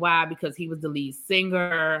understand why, because he was the lead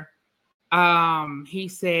singer. He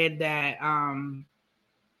said that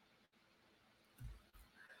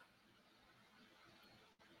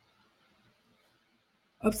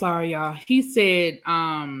I'm sorry, y'all. He said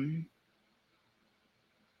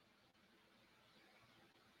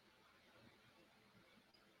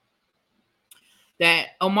that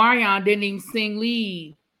Omarion didn't even sing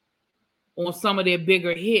lead on some of their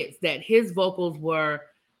bigger hits, that his vocals were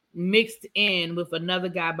mixed in with another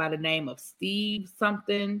guy by the name of Steve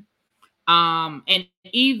something. And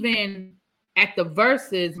even at the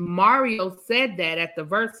verses, Mario said that at the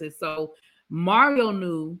verses. So Mario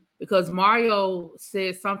knew, because Mario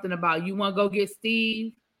said something about, you want to go get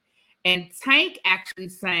Steve? And Tank actually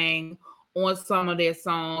sang on some of their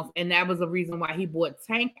songs. And that was the reason why he brought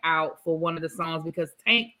Tank out for one of the songs, because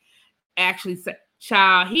Tank actually said,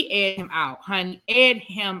 child, he aired him out, honey, aired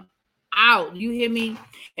him out. You hear me?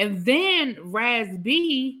 And then Raz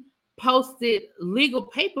B posted legal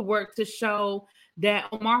paperwork to show that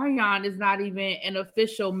Omarion is not even an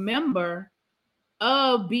official member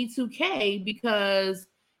of B2K, because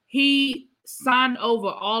he signed over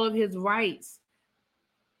all of his rights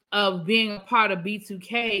of being a part of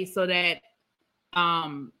B2K so that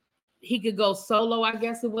he could go solo, I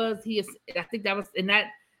guess it was. I think that was, and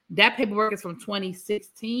that paperwork is from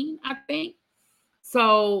 2016, I think.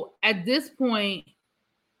 So at this point,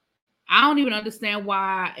 I don't even understand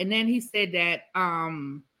why. And then he said that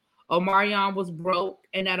Omarion was broke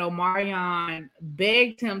and that Omarion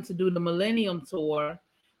begged him to do the Millennium Tour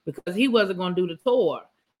because he wasn't going to do the tour.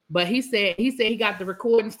 But he said he got the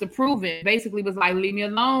recordings to prove it. Basically was like, leave me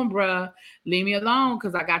alone, bruh. Leave me alone,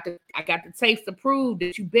 because I got the tapes to prove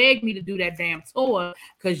that you begged me to do that damn tour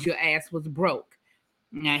because your ass was broke.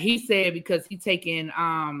 Now he said because he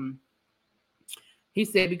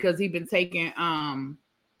been taking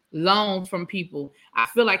loans from people. I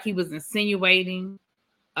feel like he was insinuating.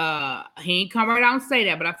 He ain't come right out and say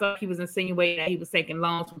that, but I felt like he was insinuating that he was taking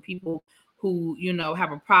loans from people who, you know,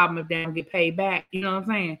 have a problem if they don't get paid back. You know what I'm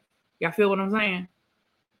saying? Y'all feel what I'm saying?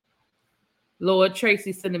 Lord,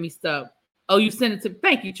 Tracy sending me stuff. Oh, you sent it to,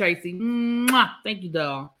 thank you, Tracy. Mwah. Thank you,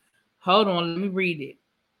 dog. Hold on, let me read it.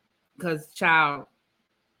 Because, child,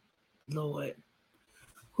 Lord.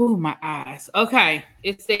 Who my eyes. Okay,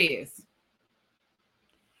 it says.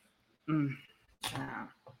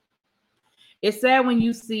 It's sad when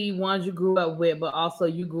you see ones you grew up with, but also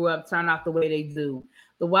you grew up turn out the way they do.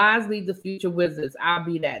 The wise lead the future wizards. I'll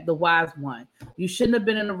be that, the wise one. You shouldn't have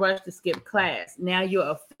been in a rush to skip class. Now you're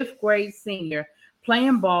a 5th grade senior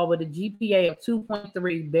playing ball with a GPA of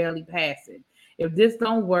 2.3, barely passing. If this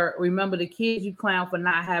don't work, remember the kids you clown for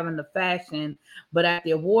not having the fashion, but at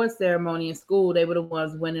the award ceremony in school, they were the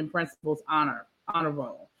ones winning principal's honor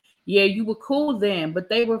roll. Yeah, you were cool then, but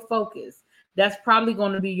they were focused. That's probably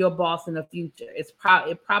going to be your boss in the future. It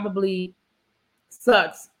probably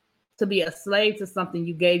sucks to be a slave to something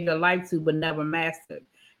you gave your life to but never mastered.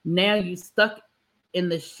 Now you stuck in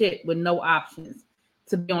the shit with no options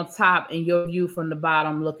to be on top and your view from the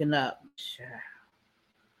bottom looking up.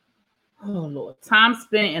 Oh, Lord. Time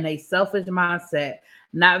spent in a selfish mindset,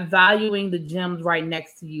 not valuing the gems right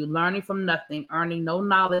next to you, learning from nothing, earning no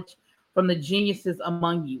knowledge from the geniuses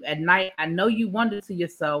among you. At night, I know you wonder to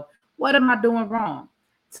yourself, what am I doing wrong?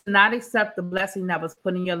 To not accept the blessing that was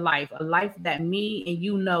put in your life, a life that me and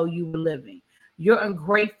you know you were living. You're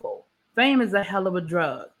ungrateful. Fame is a hell of a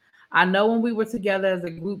drug. I know when we were together as a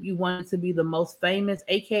group, you wanted to be the most famous,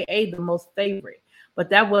 aka the most favorite, but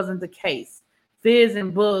that wasn't the case. Fizz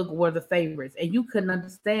and Boog were the favorites, and you couldn't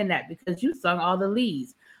understand that because you sung all the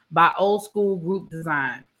leads by old school group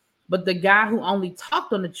design. But the guy who only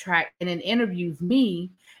talked on the track and in interviews, me,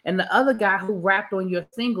 and the other guy who rapped on your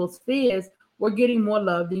singles, Fizz, were getting more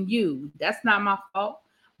love than you. That's not my fault,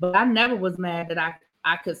 but I never was mad that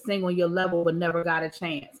I could sing on your level but never got a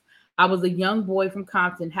chance. I was a young boy from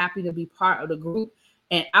Compton, happy to be part of the group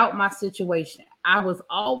and out my situation. I was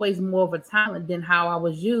always more of a talent than how I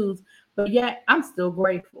was used, but yet I'm still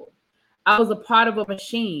grateful. I was a part of a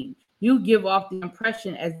machine. You give off the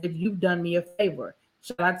impression as if you've done me a favor.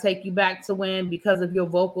 Shall I take you back to when, because of your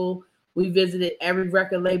vocal, we visited every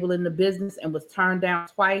record label in the business and was turned down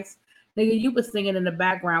twice? Nigga, you was singing in the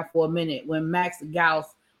background for a minute when Max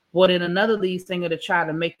Gauss brought in another lead singer to try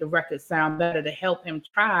to make the record sound better, to help him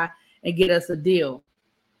try and get us a deal.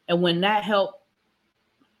 And when that helped,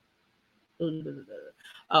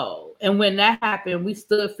 and when that happened, we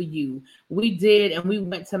stood for you. We did, and we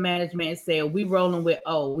went to management and said, we rolling with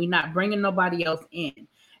we not bringing nobody else in.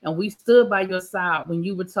 And we stood by your side when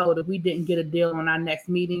you were told if we didn't get a deal on our next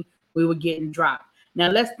meeting, we were getting dropped. Now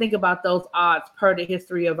let's think about those odds per the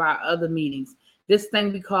history of our other meetings. This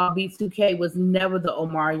thing we call B2K was never the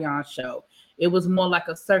Omarion show. It was more like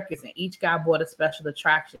a circus, and each guy brought a special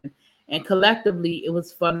attraction. And collectively, it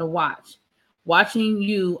was fun to watch. Watching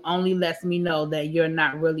you only lets me know that you're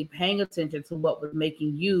not really paying attention to what was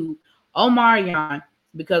making you Omarion,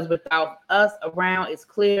 because without us around, it's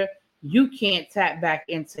clear you can't tap back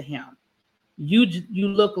into him. You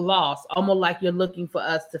look lost, almost like you're looking for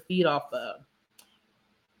us to feed off of.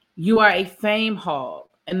 You are a fame hog,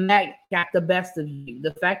 and that got the best of you.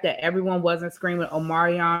 The fact that everyone wasn't screaming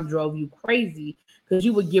Omarion drove you crazy because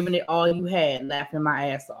you were giving it all you had, laughing my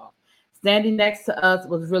ass off. Standing next to us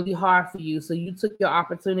was really hard for you, so you took your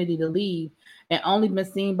opportunity to leave and only been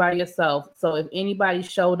seen by yourself. So if anybody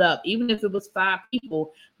showed up, even if it was 5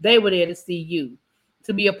 people, they were there to see you.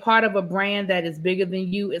 To be a part of a brand that is bigger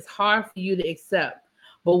than you is hard for you to accept,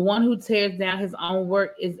 but one who tears down his own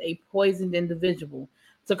work is a poisoned individual.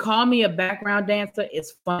 To call me a background dancer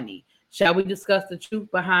is funny. Shall we discuss the truth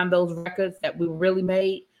behind those records that we really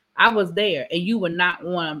made? I was there, and you were not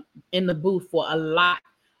one in the booth for a lot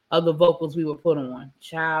of the vocals we were put on.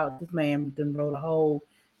 Child, this man done wrote a whole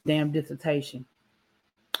damn dissertation.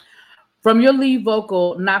 From your lead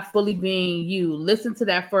vocal not fully being you, listen to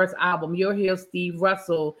that first album. You'll hear Steve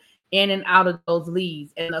Russell in and out of those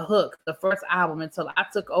leads, and the hook, the first album, until I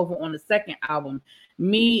took over on the second album.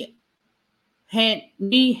 Me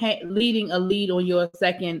leading a lead on your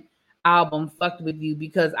second album fucked with you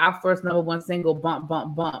because our first #1 single, Bump,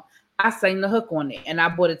 Bump, Bump, I sang the hook on it, and I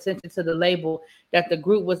brought attention to the label that the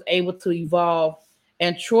group was able to evolve,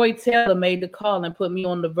 and Troy Taylor made the call and put me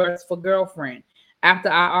on the verse for Girlfriend after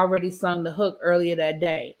I already sung the hook earlier that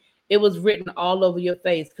day. It was written all over your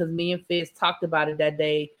face because me and Fizz talked about it that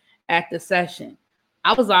day at the session.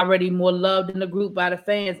 I was already more loved in the group by the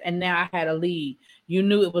fans, and now I had a lead. You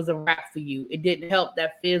knew it was a wrap for you. It didn't help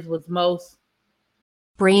that Fizz was most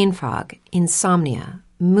brain fog, insomnia,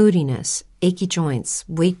 moodiness, achy joints,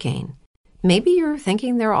 weight gain. Maybe you're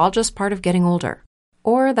thinking they're all just part of getting older,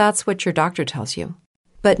 or that's what your doctor tells you.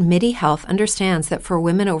 But MIDI Health understands that for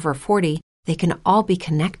women over 40, they can all be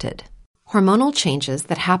connected. Hormonal changes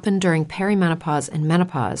that happen during perimenopause and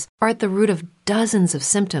menopause are at the root of dozens of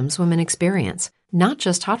symptoms women experience, not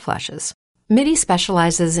just hot flashes. MIDI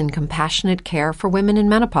specializes in compassionate care for women in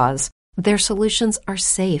menopause. Their solutions are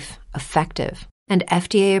safe, effective, and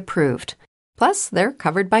FDA approved. Plus, they're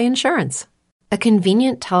covered by insurance. A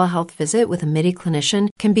convenient telehealth visit with a MIDI clinician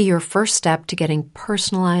can be your first step to getting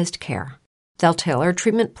personalized care. They'll tailor a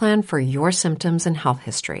treatment plan for your symptoms and health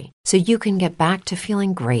history so you can get back to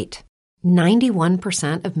feeling great.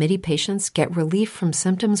 91% of MIDI patients get relief from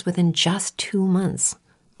symptoms within just 2 months.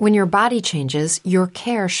 When your body changes, your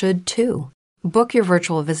care should too. Book your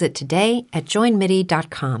virtual visit today at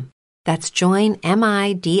joinmidi.com. That's joinmidi.com.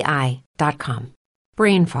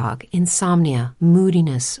 Brain fog, insomnia,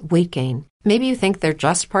 moodiness, weight gain. Maybe you think they're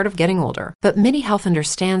just part of getting older, but MIDI Health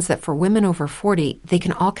understands that for women over 40, they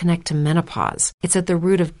can all connect to menopause. It's at the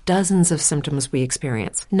root of dozens of symptoms we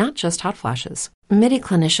experience, not just hot flashes. MIDI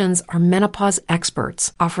clinicians are menopause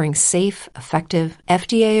experts, offering safe, effective,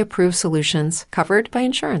 FDA-approved solutions covered by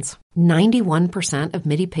insurance. 91% of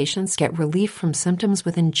MIDI patients get relief from symptoms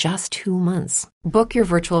within just 2 months. Book your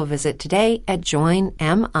virtual visit today at joinmidi.com.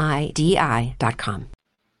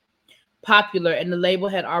 Popular, and the label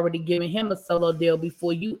had already given him a solo deal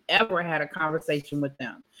before you ever had a conversation with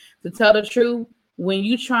them. To tell the truth, when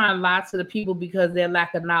you try and lie to the people because they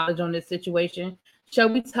lack of knowledge on this situation, shall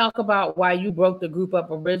we talk about why you broke the group up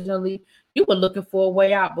originally? You were looking for a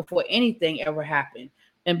way out before anything ever happened.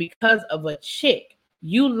 And because of a chick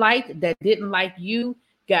you liked that didn't like you,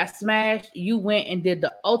 got smashed, you went and did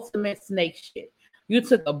the ultimate snake shit. You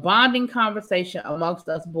took a bonding conversation amongst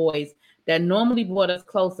us boys that normally brought us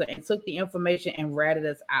closer and took the information and ratted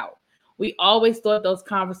us out. We always thought those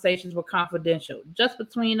conversations were confidential, just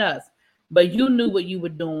between us, but you knew what you were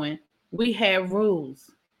doing. We had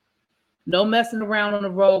rules. No messing around on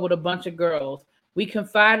the road with a bunch of girls. We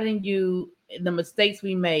confided in you in the mistakes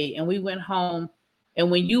we made, and we went home. And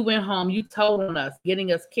when you went home, you told on us,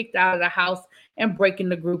 getting us kicked out of the house and breaking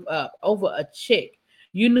the group up over a chick.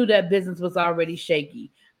 You knew that business was already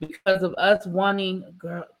shaky. Because of us wanting,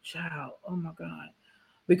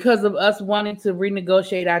 because of us wanting to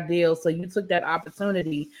renegotiate our deal, so you took that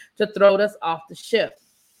opportunity to throw us off the ship.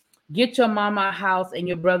 Get your mama a house and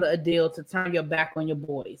your brother a deal to turn your back on your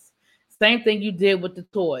boys. Same thing you did with the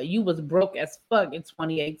tour. You was broke as fuck in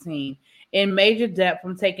 2018, in major debt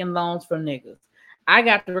from taking loans from niggas. I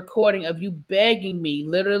got the recording of you begging me,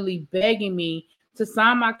 literally begging me to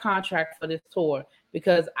sign my contract for this tour,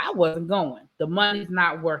 because I wasn't going. The money's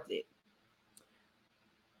not worth it.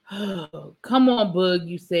 Oh, come on, Boog,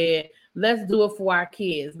 you said. Let's do it for our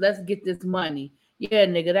kids. Let's get this money. Yeah,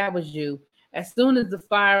 nigga, that was you. As soon as the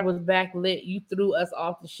fire was back lit, you threw us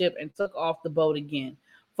off the ship and took off the boat again.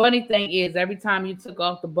 Funny thing is, every time you took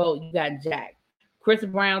off the boat, you got jacked. Chris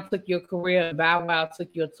Brown took your career and Bow Wow took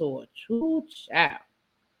your tour. True child.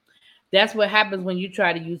 That's what happens when you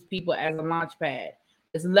try to use people as a launch pad.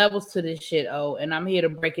 There's levels to this shit, and I'm here to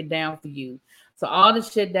break it down for you. So all the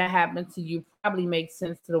shit that happened to you probably makes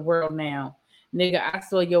sense to the world now. Nigga, I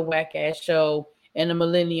saw your whack ass show in the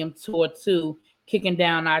Millennium Tour too, kicking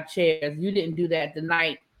down our chairs. You didn't do that the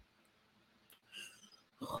night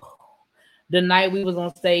we was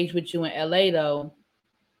on stage with you in LA though.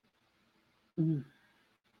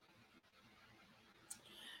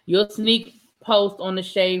 Your sneak post on the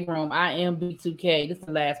Shade Room, I am B2K. This is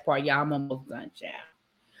the last part, y'all. I'm almost done, child.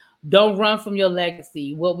 Don't run from your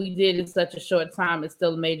legacy. What we did in such a short time is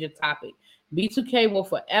still a major topic. B2K will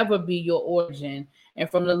forever be your origin, and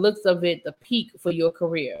from the looks of it, the peak for your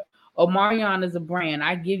career. Omarion is a brand,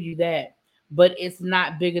 I give you that, but it's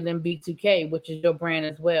not bigger than B2K, which is your brand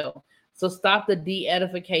as well. So stop the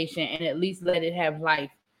de-edification and at least let it have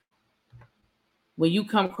life. When you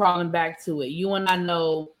come crawling back to it, you and I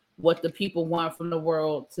know what the people want from the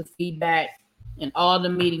world to feedback and all the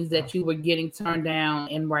meetings that you were getting turned down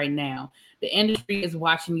in right now. The industry is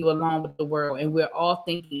watching you along with the world, and we're all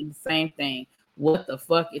thinking the same thing. What the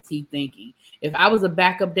fuck is he thinking? If I was a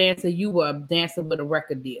backup dancer, you were a dancer with a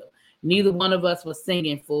record deal. Neither one of us was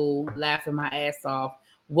singing, fool, laughing my ass off.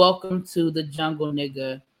 Welcome to the jungle,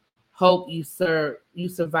 nigga. Hope you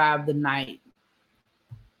survived the night.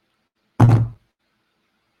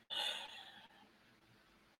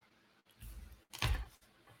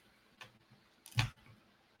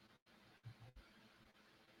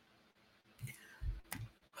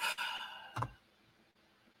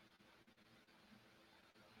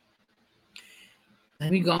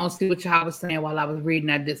 Let me go and see what y'all was saying while I was reading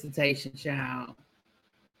that dissertation, child.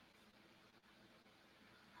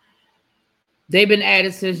 They've been at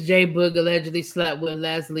it since J Boog allegedly slept with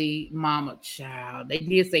Leslie mama, child. They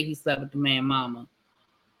did say he slept with the man mama.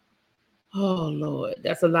 Oh, Lord.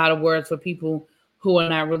 That's a lot of words for people who are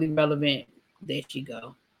not really relevant. There she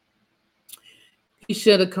go. he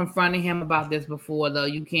should have confronted him about this before, though.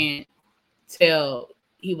 You can't tell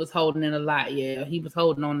he was holding in a lot. Yeah, he was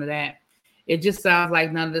holding on to that. It just sounds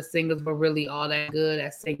like none of the singers were really all that good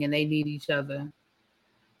at singing. They need each other.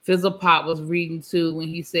 Fizzle Pop was reading too when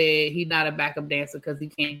he said he's not a backup dancer because he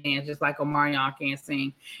can't dance, just like Omarion can't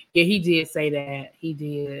sing. Yeah, he did say that. He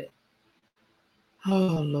did.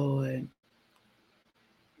 Oh, Lord.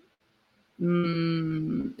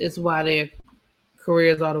 It's why their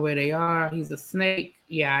careers are the way they are. He's a snake.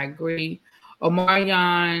 Yeah, I agree.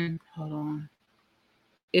 Omarion, hold on,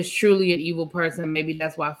 is truly an evil person. Maybe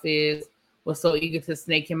that's why Fizz was so eager to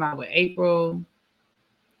snake him out with April.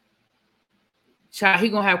 Child, he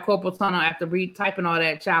gonna have corporal tunnel after typing all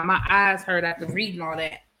that. Child, my eyes hurt after reading all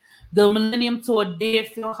that. The Millennium Tour did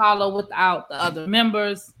feel hollow without the other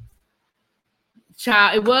members.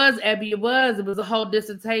 Child, it was, Abby, it was a whole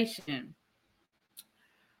dissertation.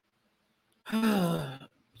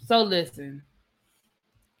 So listen.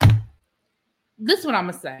 This is what I'm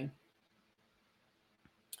gonna say.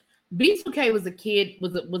 B2K was a kid,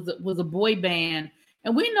 was a boy band,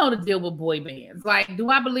 and we know the deal with boy bands. Like, do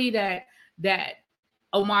I believe that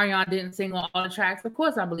Omarion didn't sing on all the tracks? Of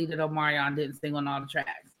course, I believe that Omarion didn't sing on all the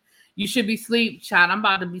tracks. You should be sleep, child. I'm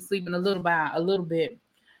about to be sleeping a little bit.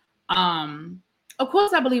 Of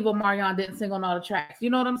course, I believe Omarion didn't sing on all the tracks. You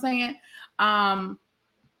know what I'm saying?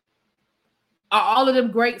 Are all of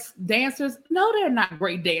them great dancers? No, they're not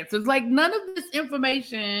great dancers. Like, none of this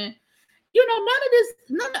information,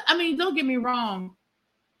 I mean, don't get me wrong.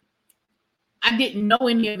 I didn't know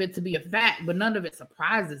any of it to be a fact, but none of it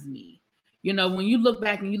surprises me. When you look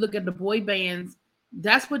back and you look at the boy bands,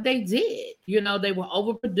 that's what they did. They were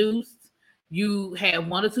overproduced. You had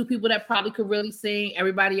one or two people that probably could really sing.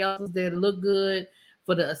 Everybody else was there to look good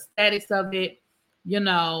for the aesthetics of it.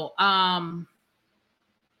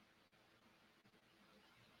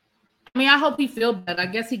 I mean, I hope he feel better. I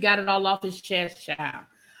guess he got it all off his chest, child.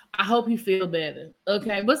 I hope he feel better.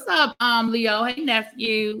 Okay, what's up, Leo? Hey,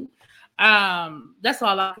 nephew. That's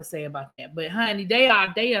all I can say about that. But honey, they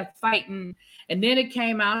are fighting. And then it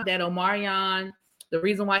came out that Omarion, the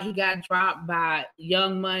reason why he got dropped by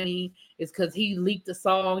Young Money is because he leaked the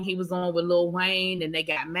song he was on with Lil Wayne, and they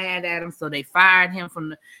got mad at him, so they fired him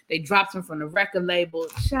they dropped him from the record label.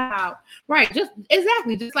 Child, right? Just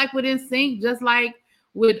like with NSYNC, just like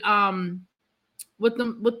with them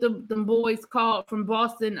boys called from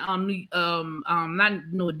Boston, not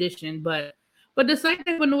New Edition, but the same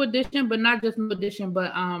thing with New Edition, but not just New Edition,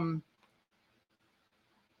 but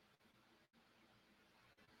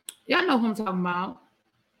y'all know who I'm talking about.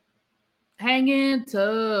 Hanging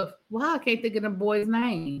Tough. Well, I can't think of the boys'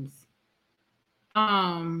 names.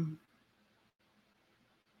 Not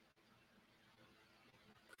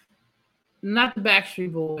the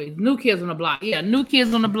Backstreet Boys. New Kids on the Block. Yeah, New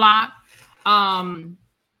Kids on the Block.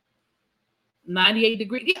 98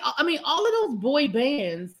 Degrees. Yeah, I mean, all of those boy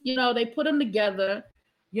bands, they put them together.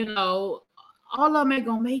 All of them ain't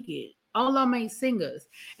gonna make it. All of them ain't singers.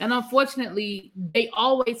 And unfortunately, they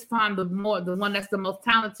always find the one that's the most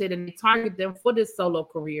talented, and they target them for this solo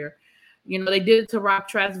career. They did it to Rob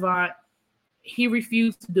Tresvant. He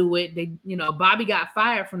refused to do it. Bobby got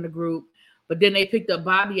fired from the group, but then they picked up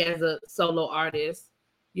Bobby as a solo artist.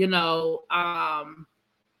 It's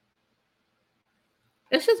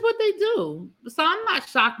just what they do. So I'm not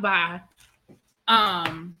shocked by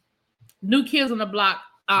New Kids on the Block.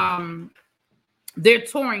 They're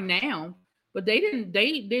touring now, but they're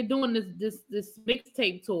doing this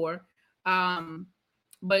mixtape tour.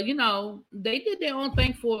 But they did their own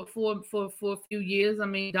thing for a few years. I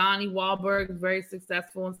mean, Donnie Wahlberg is very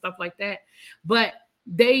successful and stuff like that. But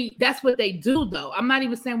that's what they do, though. I'm not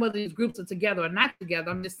even saying whether these groups are together or not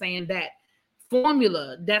together. I'm just saying that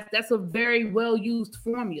formula, that's a very well used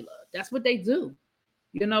formula. That's what they do.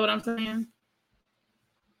 You know what I'm saying?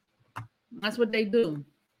 That's what they do.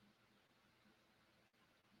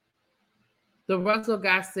 The Russell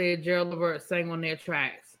guy said Gerald Levert sang on their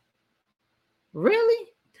tracks. Really?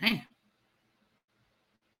 Damn.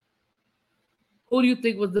 Who do you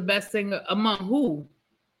think was the best singer among who?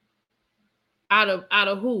 Out of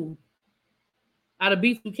who? Out of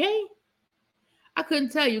B2K? I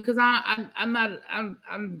couldn't tell you because I'm not a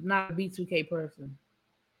B2K person.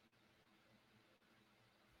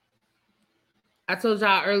 I told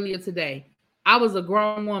y'all earlier today, I was a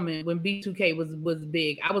grown woman when B2K was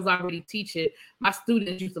big. I was already teaching. My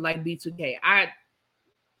students used to like B2K. I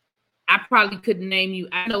probably couldn't name you.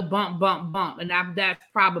 I know Bump, Bump, Bump, and that's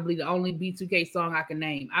probably the only B2K song I can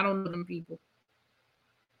name. I don't know them people.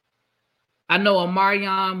 I know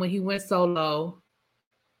Omarion when he went solo.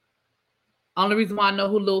 Only reason why I know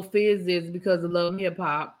who Lil Fizz is because of Love Hip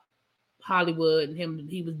Hop. Hollywood and him.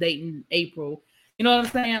 He was dating April. You know what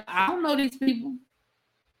I'm saying? I don't know these people.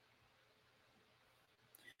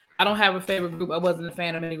 I don't have a favorite group. I wasn't a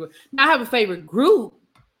fan of any group. Now, I have a favorite group.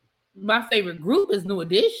 My favorite group is New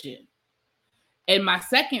Edition. And my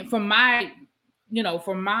second from my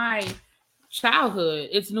childhood,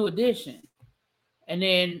 it's New Edition. And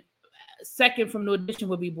then second from New Edition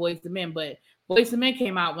would be Boyz II Men. But Boyz II Men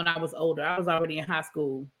came out when I was older. I was already in high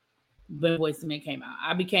school when Boyz II Men came out.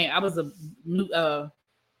 I was a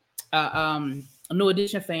New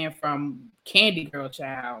Edition fan from Candy Girl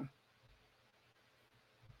Child.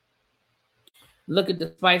 Look at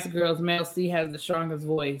the Spice Girls. Mel C has the strongest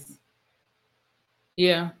voice.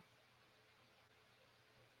 Yeah.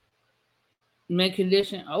 Mint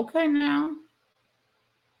Condition. Okay, now.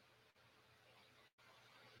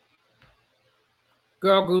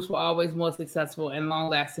 Girl groups were always more successful and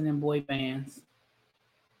long-lasting than boy bands.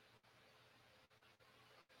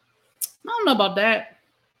 I don't know about that.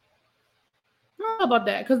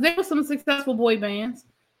 Because there were some successful boy bands.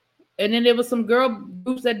 And then there was some girl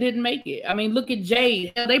groups that didn't make it. I mean, look at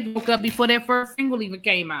Jade. They broke up before their first single even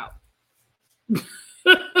came out.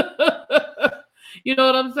 You know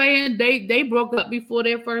what I'm saying? They broke up before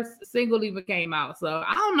their first single even came out. So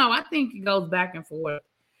I don't know. I think it goes back and forth.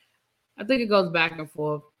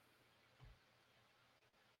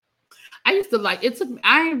 I used to like it.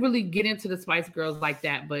 I didn't really get into the Spice Girls like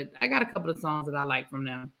that, but I got a couple of songs that I like from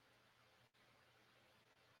them.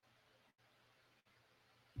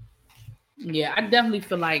 Yeah, I definitely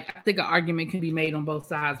feel like I think an argument can be made on both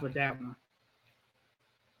sides with that one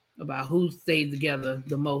about who stayed together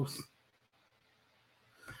the most.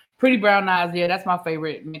 Pretty Brown Eyes, yeah, that's my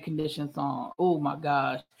favorite Mint Condition song. Oh my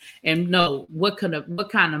gosh! And no, what kind of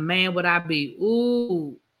man would I be?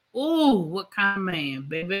 Ooh, what kind of man,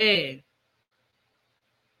 baby?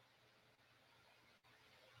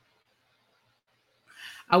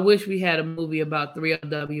 I wish we had a movie about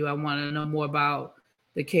 3LW. I want to know more about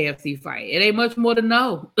the KFC fight. It ain't much more to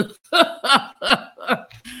know.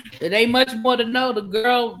 It ain't much more to know. The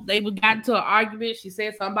girl, they got into an argument. She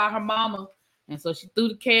said something about her mama. And so she threw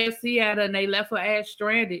the KFC at her and they left her ass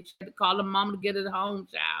stranded. She had to call her mama to get her home,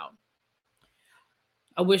 child.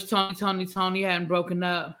 I wish Tony hadn't broken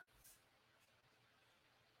up.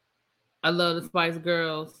 I love the Spice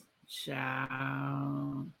Girls.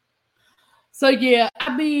 Child. So yeah,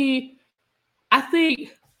 I think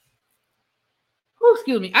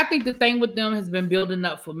the thing with them has been building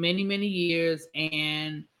up for many, many years.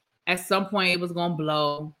 And at some point it was going to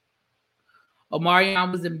blow.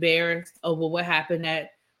 Omarion was embarrassed over what happened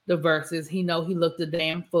at the Versus. He looked a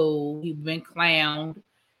damn fool. He'd been clowned.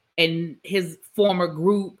 And his former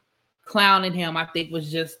group clowning him, I think, was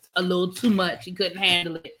just a little too much. He couldn't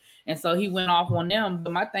handle it. And so he went off on them.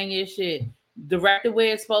 But my thing is, direct the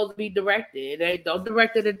way it's supposed to be directed. They don't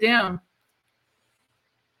direct it at them.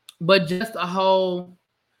 But just as a whole,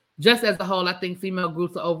 I think female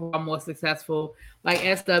groups are overall more successful. Like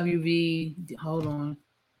SWV, hold on.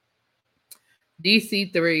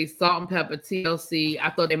 DC3, Salt and Pepper, TLC. I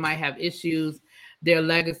thought they might have issues. Their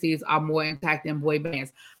legacies are more intact than boy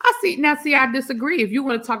bands. I disagree. If you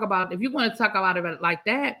want to talk about it like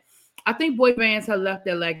that, I think boy bands have left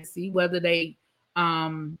their legacy. Whether they,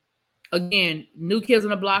 again, New Kids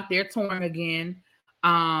on the Block, they're touring again.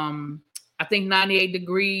 I think 98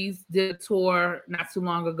 Degrees did a tour not too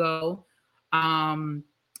long ago.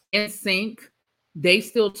 NSYNC. They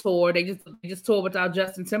still tour. They just tour without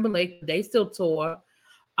Justin Timberlake. They still tour.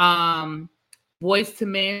 Boyz II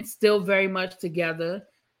Men still very much together.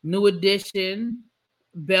 New Edition,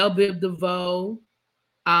 Belle Biv DeVoe,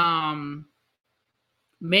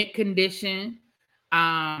 Mint Condition.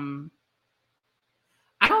 I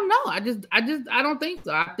don't know. I don't think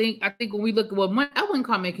so. I think when we look at I wouldn't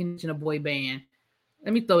call Mint Condition a boy band.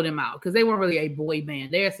 Let me throw them out because they weren't really a boy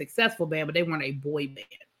band. They're a successful band, but they weren't a boy band.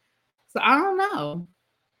 So I don't know.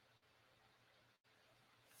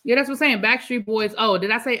 Yeah, that's what I'm saying. Backstreet Boys. Oh,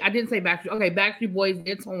 did I say? I didn't say Backstreet. Okay, Backstreet Boys,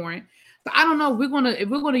 they're touring. So I don't know if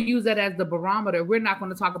we're gonna use that as the barometer. We're not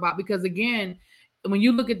going to talk about, because again, when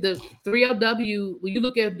you look at the 3LW, when you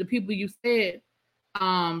look at the people you said,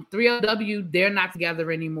 3LW, they're not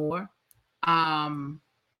together anymore. TLC,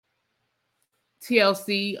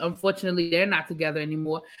 unfortunately, they're not together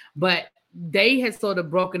anymore. But they had sort of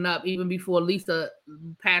broken up even before Lisa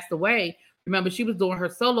passed away. Remember, she was doing her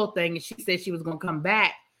solo thing and she said she was going to come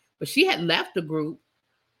back, but she had left the group.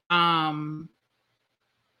 Salt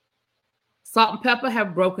and Pepper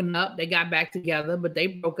have broken up. They got back together, but they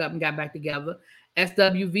broke up and got back together.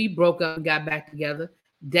 SWV broke up and got back together.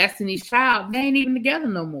 Destiny's Child, they ain't even together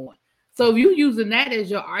no more. So if you're using that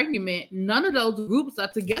as your argument, none of those groups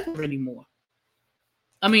are together anymore.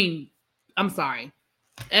 I mean, I'm sorry.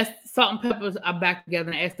 Salt and Peppers are back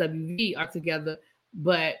together and SWV are together,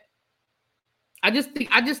 but I just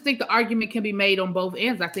think the argument can be made on both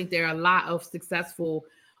ends. I think there are a lot of successful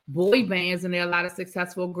boy bands and there are a lot of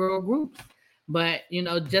successful girl groups. But, you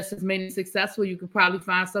know, just as many successful, you could probably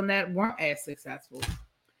find some that weren't as successful.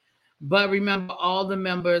 But remember, all the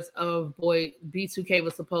members of B2K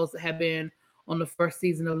was supposed to have been on the first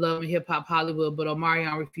season of Love and Hip Hop Hollywood, but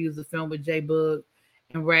Omarion refused to film with J-Boog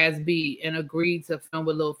and Raz B and agreed to film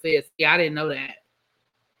with Lil Fizz. Yeah, I didn't know that.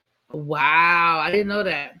 Wow, I didn't know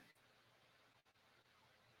that.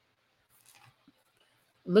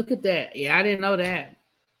 Look at that. Yeah, I didn't know that.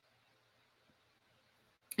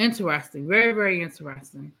 Interesting. Very, very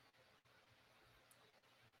interesting.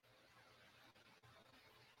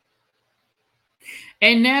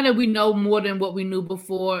 And now that we know more than what we knew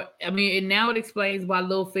before, I mean, and now it explains why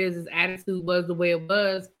Lil Fizz's attitude was the way it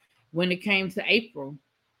was when it came to April.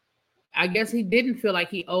 I guess he didn't feel like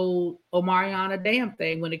he owed Omarion a damn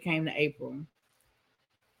thing when it came to April.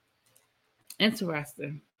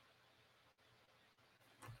 Interesting.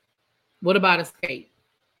 What about Escape?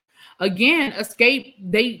 Again, Escape,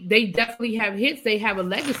 they definitely have hits. They have a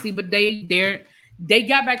legacy, but they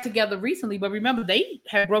got back together recently. But remember, they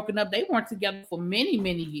had broken up. They weren't together for many,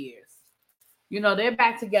 many years. You know, they're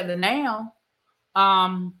back together now.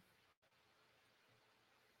 And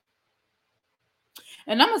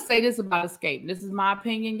I'm going to say this about Escape. This is my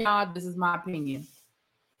opinion, y'all. This is my opinion.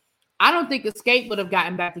 I don't think Escape would have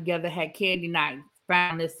gotten back together had Kandi not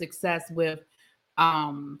found this success with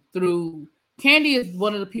through... Kandi is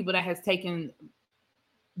one of the people that has taken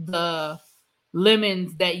the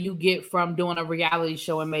lemons that you get from doing a reality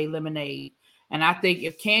show and made lemonade. And I think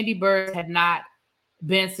if Kandi Burruss had not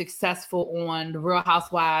been successful on The Real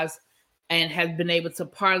Housewives and has been able to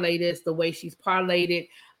parlay this the way she's parlayed it,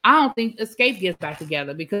 I don't think Escape gets back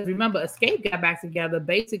together. Because remember, Escape got back together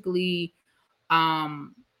basically a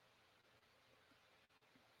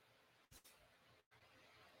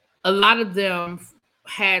lot of them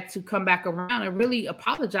had to come back around and really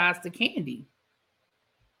apologize to Kandi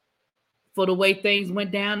for the way things went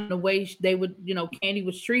down and the way they would, you know, Kandi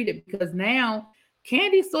was treated, because now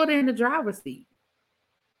Kandi's sort of in the driver's seat.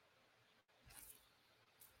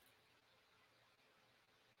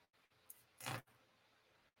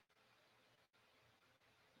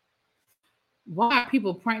 Why are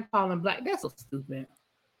people prank calling Black? That's so stupid.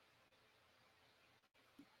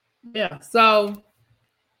 Yeah, so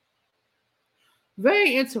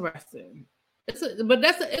very interesting. It's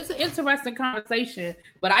an interesting conversation,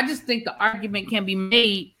 but I just think the argument can be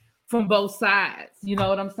made from both sides. You know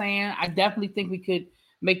what I'm saying? I definitely think we could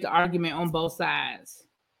make the argument on both sides.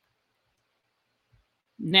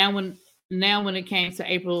 Now when it came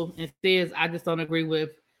to April and Fizz, I just don't agree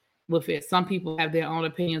with it. Some people have their own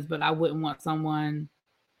opinions, but I wouldn't want somebody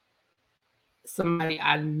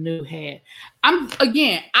I knew had.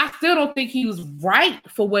 I still don't think he was right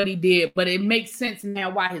for what he did, but it makes sense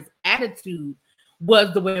now why his attitude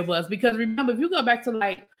was the way it was. Because remember, if you go back to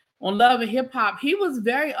like on Love and Hip Hop, he was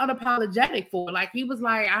very unapologetic for it. Like he was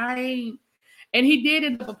like, and he did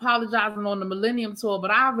end up apologizing on the Millennium Tour,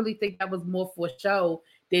 but I really think that was more for show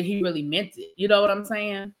than he really meant it. You know what I'm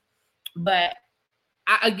saying? But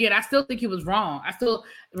I still think he was wrong. I still,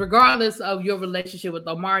 regardless of your relationship with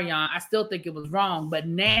Omarion, I still think it was wrong. But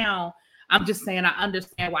now I'm just saying I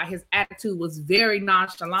understand why his attitude was very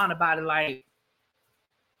nonchalant about it. Like,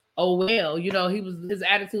 oh well, you know, his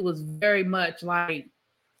attitude was very much like,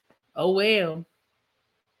 oh well.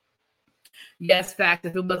 Yes, fact,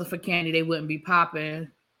 if it wasn't for Kandi, they wouldn't be popping.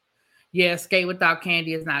 Yeah, Escape without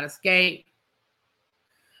Kandi is not Escape.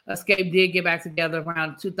 Escape did get back together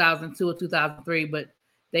around 2002 or 2003, but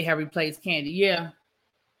they have replaced Kandi. Yeah.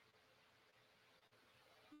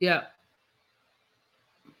 Yeah.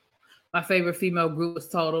 My favorite female group was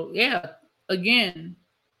Total. Yeah. Again,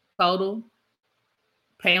 Total.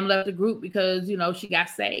 Pam left the group because, you know, she got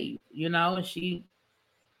saved, you know, and she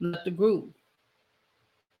left the group.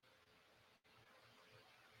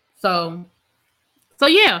 So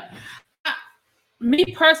yeah. Me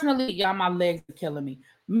personally, y'all, my legs are killing me.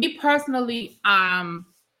 Me personally, I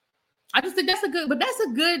just think that's a good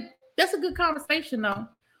conversation though.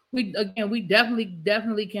 We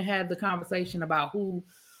definitely can have the conversation about who,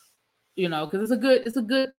 you know, because it's a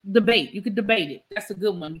good debate. You could debate it. That's a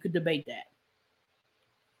good one. You could debate that.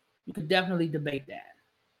 You could definitely debate that.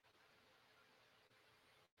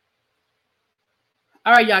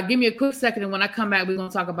 All right, y'all, give me a quick second, and when I come back, we're gonna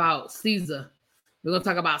talk about Caesar. We're gonna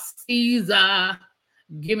talk about Caesar.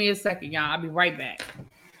 Give me a second, y'all. I'll be right back.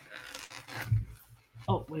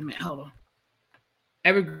 Oh, wait a minute. Hold on.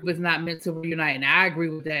 Every group is not meant to reunite, and I agree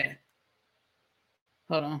with that.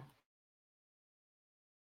 Hold on.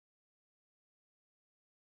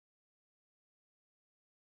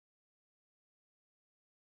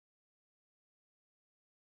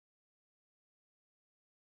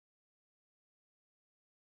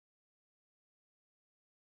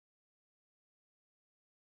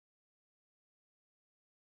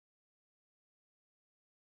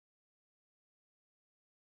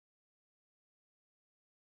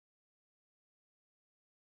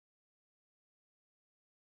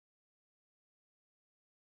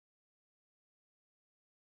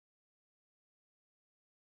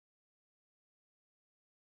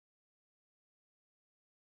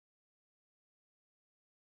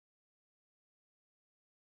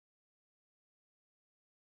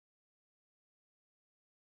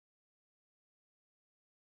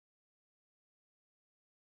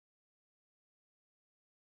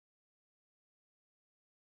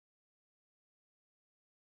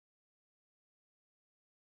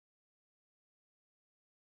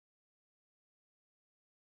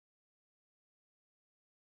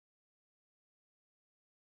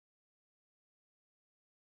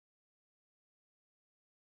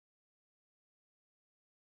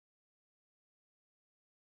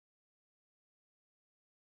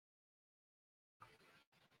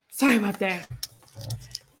 Sorry about that.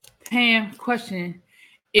 Pam, question.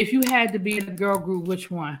 If you had to be in a girl group,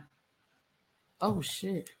 which one? Oh,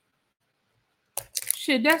 shit.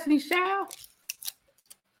 Shit, Destiny's Child?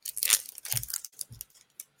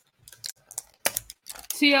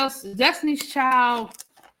 TLC, Destiny's Child.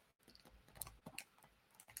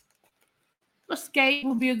 Escape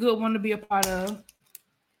would be a good one to be a part of.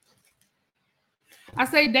 I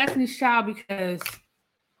say Destiny's Child because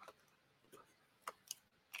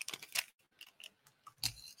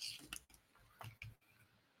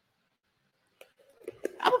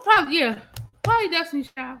I would probably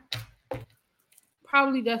Destiny's Child.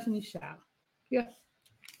 Probably Destiny's Child. Yeah.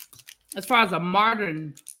 As far as a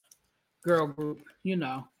modern girl group,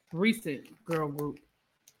 recent girl group.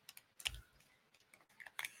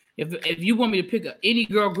 If you want me to pick any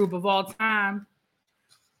girl group of all time,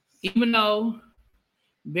 even though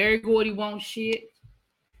Berry Gordy won't shit,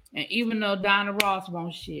 and even though Diana Ross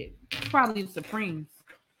won't shit, probably the Supremes.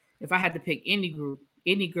 If I had to pick any group,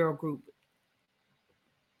 any girl group.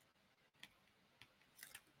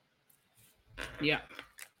 Yeah.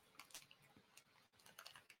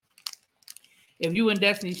 If you in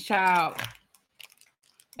Destiny's Child,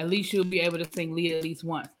 at least you'll be able to sing Leah at least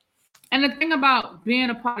once. And the thing about being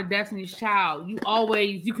a part of Destiny's Child, you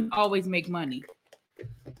can always make money.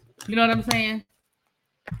 You know what I'm saying?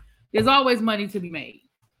 There's always money to be made.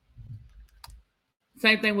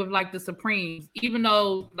 Same thing with like the Supremes. Even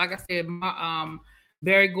though, like I said,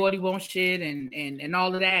 Berry Gordy won't shit and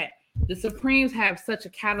all of that, the Supremes have such a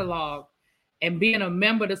catalog, and being a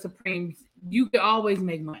member of the Supremes, you can always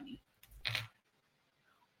make money.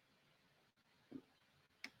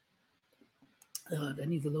 That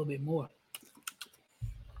needs a little bit more.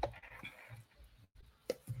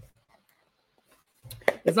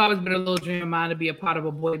 It's always been a little dream of mine to be a part of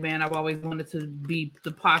a boy band. I've always wanted to be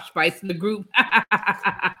the posh Spice of the group.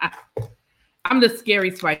 I'm the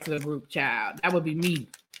scary Spice of the group, child. That would be me.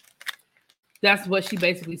 That's what she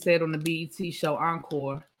basically said on the BET show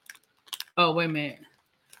Encore. Oh, wait a minute.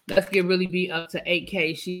 Let's get really beat up to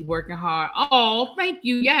 8K. She's working hard. Oh, thank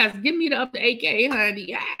you. Yes, give me the up to 8K, honey.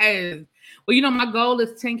 Yes. Well, my goal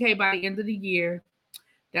is 10K by the end of the year.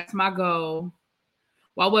 That's my goal.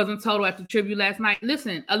 Well, I wasn't total at the tribute last night.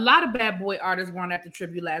 Listen, a lot of bad boy artists weren't at the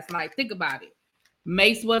tribute last night. Think about it.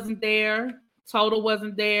 Mace wasn't there. Total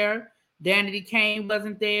wasn't there. Danity Kane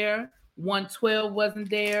wasn't there. 112 wasn't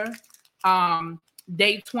there.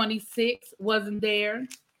 Day 26 wasn't there.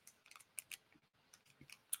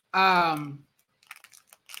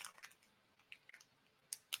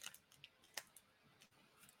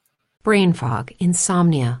 Brain fog,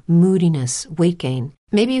 insomnia, moodiness, weight gain.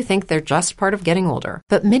 Maybe you think they're just part of getting older,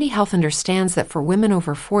 but MIDI Health understands that for women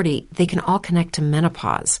over 40, they can all connect to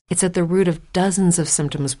menopause. It's at the root of dozens of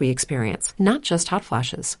symptoms we experience, not just hot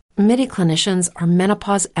flashes. MIDI clinicians are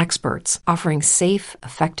menopause experts, offering safe,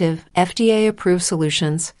 effective, FDA-approved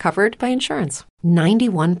solutions covered by insurance.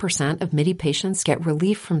 91% of MIDI patients get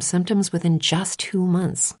relief from symptoms within just 2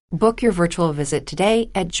 months. Book your virtual visit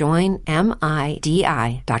today at joinmidi.com.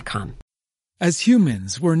 As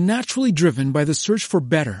humans, we're naturally driven by the search for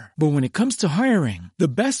better. But when it comes to hiring, the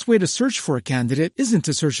best way to search for a candidate isn't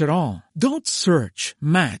to search at all. Don't search,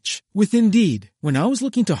 match with Indeed. When I was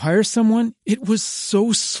looking to hire someone, it was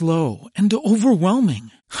so slow and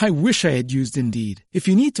overwhelming. I wish I had used Indeed. If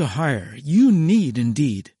you need to hire, you need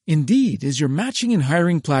Indeed. Indeed is your matching and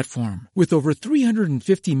hiring platform with over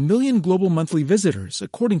 350 million global monthly visitors,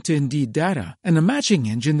 according to Indeed data, and a matching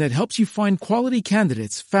engine that helps you find quality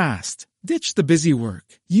candidates fast. Ditch the busy work.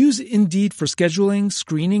 Use Indeed for scheduling,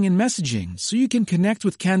 screening, and messaging so you can connect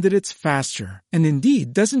with candidates faster. And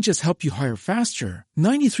Indeed doesn't just help you hire faster.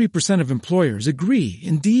 93% of employers agree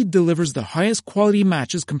Indeed delivers the highest quality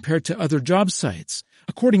matches compared to other job sites,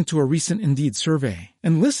 according to a recent Indeed survey.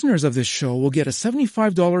 And listeners of this show will get a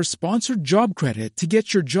 $75 sponsored job credit to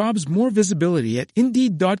get your jobs more visibility at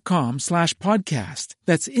Indeed.com/podcast.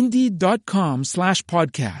 That's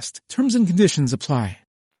Indeed.com/podcast. Terms and conditions apply.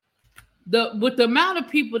 With the amount of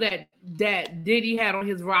people that Diddy had on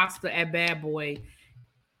his roster at Bad Boy,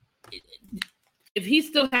 if he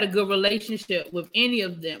still had a good relationship with any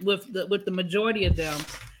of them, with the majority of them,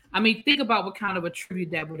 I mean, think about what kind of a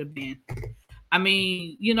tribute that would have been. I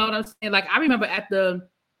mean, you know what I'm saying? Like, I remember at the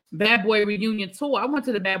Bad Boy reunion tour, I went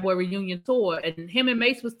to the Bad Boy reunion tour, and him and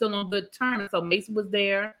Mace was still on good terms. So Mace was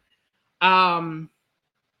there.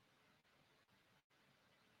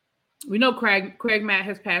 We know Craig Mack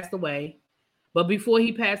has passed away, but before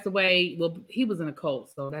he passed away, well, he was in a cult,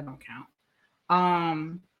 so that don't count.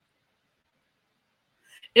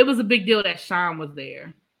 It was a big deal that Sean was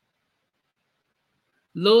there.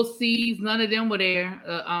 Lil C's, none of them were there.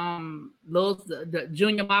 The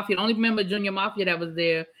Junior Mafia, the only member of Junior Mafia that was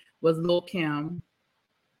there was Lil Kim.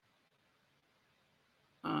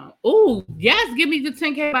 Yes, give me the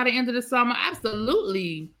 10K by the end of the summer.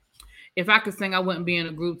 Absolutely. If I could sing, I wouldn't be in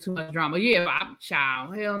a group. Too much drama. Yeah, I'm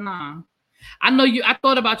child. Hell no. Nah. I know you. I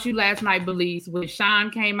thought about you last night, Belize, when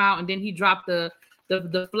Sean came out and then he dropped the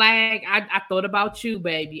flag. I thought about you,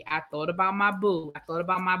 baby. I thought about my boo. I thought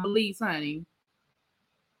about my Belize, honey.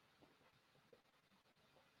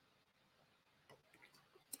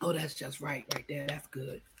 Oh, that's just right there. That's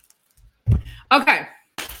good. Okay.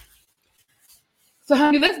 So,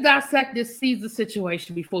 honey, let's dissect this Caesar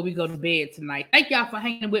situation before we go to bed tonight. Thank y'all for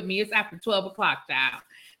hanging with me. It's after 12 o'clock, child.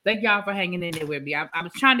 Thank y'all for hanging in there with me. I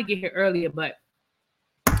was trying to get here earlier, but,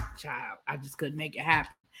 child, I just couldn't make it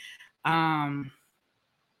happen.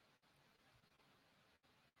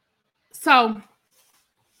 So,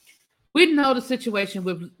 we know the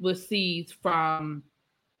situation with C's from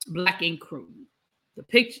Black Ink Crew.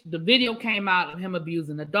 The video came out of him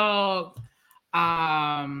abusing the dog.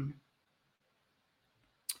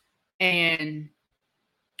 And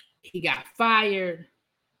he got fired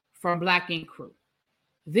from Black Ink Crew.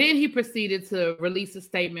 Then he proceeded to release a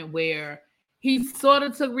statement where he sort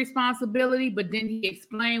of took responsibility, but then he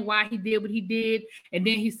explained why he did what he did. And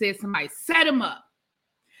then he said somebody set him up.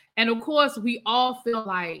 And of course, we all feel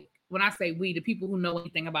like, when I say we, the people who know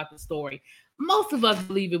anything about the story, most of us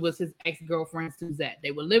believe it was his ex-girlfriend, Suzette. They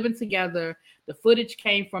were living together. The footage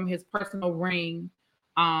came from his personal ring.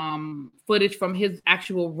 Footage from his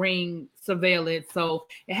actual ring surveillance. So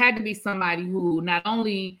it had to be somebody who not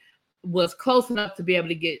only was close enough to be able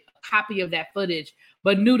to get a copy of that footage,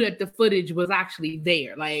 but knew that the footage was actually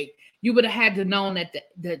there. Like, you would have had to know that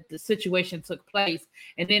the situation took place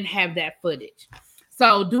and then have that footage.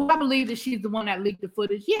 So do I believe that she's the one that leaked the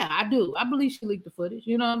footage? Yeah, I do. I believe she leaked the footage.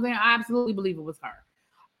 You know what I'm saying? I absolutely believe it was her.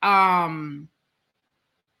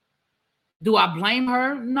 Do I blame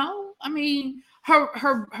her? No. I mean,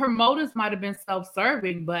 her motives might have been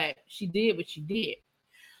self-serving, but she did what she did.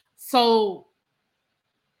 So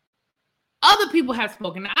other people have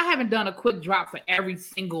spoken. Now, I haven't done a quick drop for every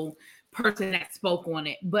single person that spoke on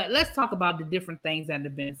it, but let's talk about the different things that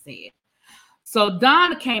have been said. So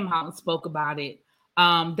Donna came out and spoke about it.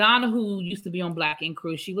 Donna, who used to be on Black Ink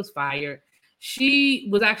Crew, she was fired. She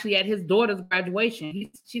was actually at his daughter's graduation.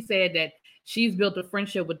 She said that she's built a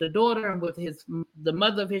friendship with the daughter and with the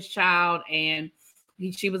mother of his child. And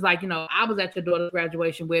she was like, you know, I was at your daughter's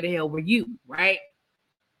graduation. Where the hell were you? Right.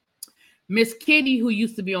 Miss Kitty, who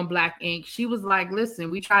used to be on Black Ink, she was like, listen,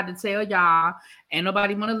 we tried to tell y'all and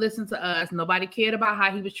nobody want to listen to us. Nobody cared about how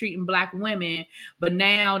he was treating Black women. But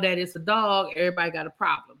now that it's a dog, everybody got a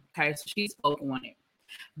problem. Okay. So she spoke on it.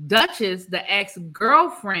 Duchess, the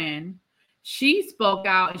ex-girlfriend, she spoke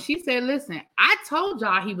out and she said, listen, I told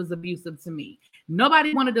y'all he was abusive to me.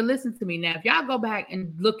 Nobody wanted to listen to me. Now, if y'all go back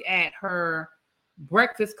and look at her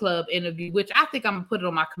Breakfast Club interview, which I think I'm going to put it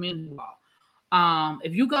on my community wall.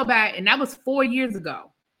 If you go back, and that was 4 years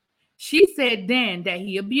ago, she said then that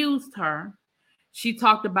he abused her. She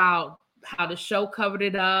talked about how the show covered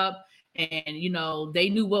it up. And, you know, they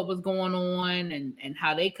knew what was going on and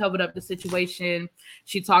how they covered up the situation.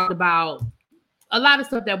 She talked about a lot of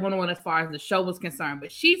stuff that went on as far as the show was concerned.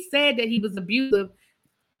 But she said that he was abusive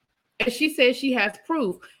And she says she has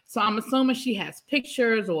proof. So I'm assuming she has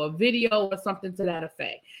pictures or a video or something to that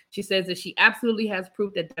effect. She says that she absolutely has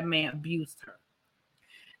proof that that man abused her.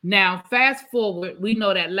 Now, fast forward, we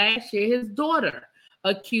know that last year his daughter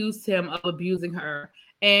accused him of abusing her.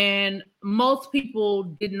 And most people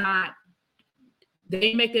did not,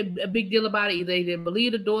 they make a big deal about it. They didn't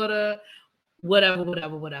believe the daughter, whatever.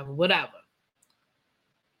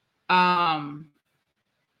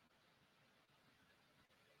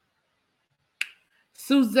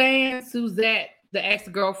 Suzette, the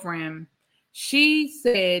ex-girlfriend, she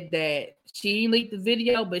said that she leaked the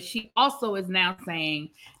video, but she also is now saying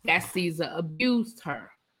that Caesar abused her.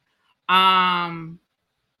 I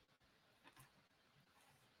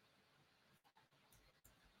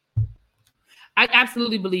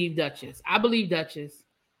absolutely believe Duchess. I believe Duchess.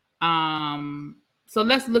 So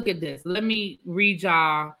let's look at this. Let me read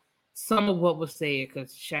y'all some of what was said,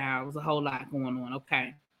 because child, was a whole lot going on.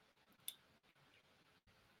 Okay.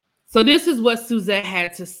 So this is what Suzette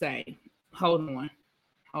had to say. Hold on,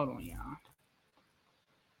 y'all.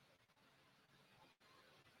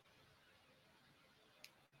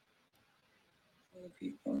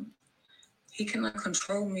 People, he cannot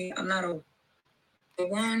control me. I'm not a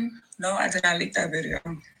one. No, I did not leak that video.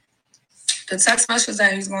 The text message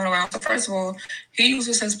that he's going around. So first of all, he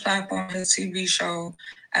uses his platform, his TV show,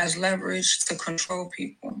 as leverage to control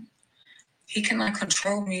people. He cannot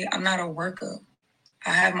control me. I'm not a worker.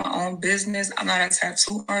 I have my own business. I'm not a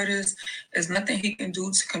tattoo artist. There's nothing he can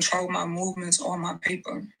do to control my movements or my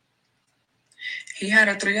paper. He had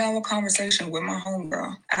a 3-hour conversation with my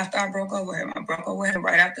homegirl after I broke up with him. I broke up with him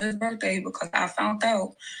right after his birthday because I found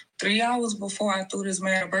out 3 hours before I threw this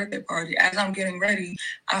man a birthday party. As I'm getting ready,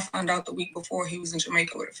 I found out the week before he was in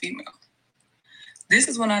Jamaica with a female. This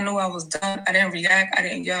is when I knew I was done. I didn't react. I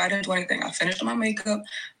didn't yell. I didn't do anything. I finished my makeup.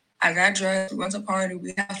 I got dressed. We went to a party.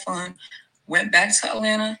 We had fun. Went back to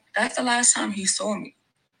Atlanta. That's the last time he saw me.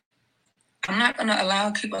 I'm not going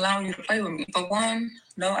to keep allowing you to play with me. But one,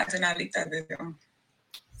 no, I did not leak that video.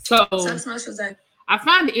 So I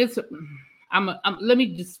find it, let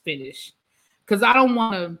me just finish. Because I don't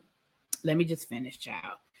want to, let me just finish,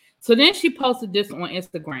 child. So then she posted this on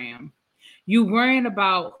Instagram. You worrying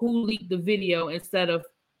about who leaked the video instead of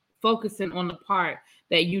focusing on the part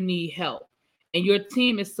that you need help. And your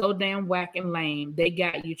team is so damn whack and lame. They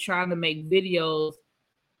got you trying to make videos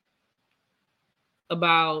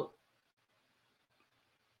about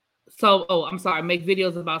make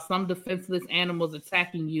videos about some defenseless animals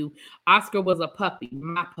attacking you. Oscar was a puppy,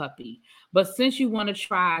 my puppy. But since you want to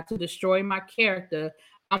try to destroy my character,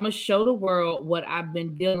 I'm going to show the world what I've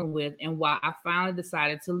been dealing with and why I finally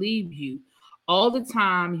decided to leave you. All the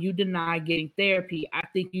time you deny getting therapy, I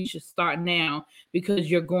think you should start now because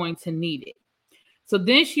you're going to need it. So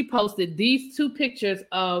then she posted these 2 pictures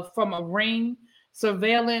from a ring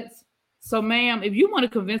surveillance. So, ma'am, if you want to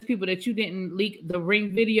convince people that you didn't leak the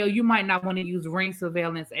ring video, you might not want to use ring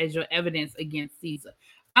surveillance as your evidence against Caesar.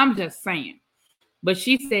 I'm just saying. But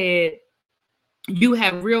she said, you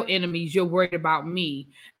have real enemies. You're worried about me.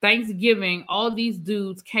 Thanksgiving, all these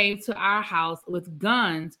dudes came to our house with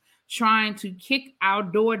guns trying to kick our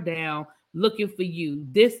door down looking for you.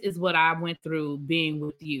 This is what I went through being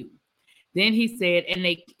with you. Then she said, and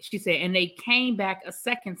they came back a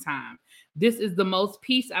second time. This is the most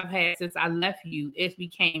peace I've had since I left you. It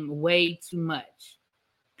became way too much.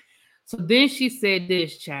 So then she said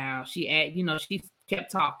this, child. She kept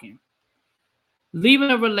talking.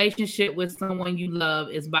 Leaving a relationship with someone you love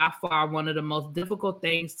is by far one of the most difficult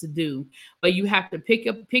things to do, but you have to pick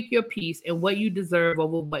your peace and what you deserve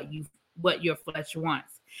over what your flesh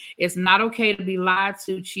wants. It's not okay to be lied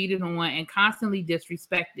to, cheated on, and constantly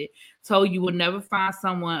disrespected, told you will never find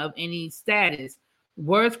someone of any status.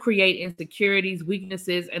 Words create insecurities,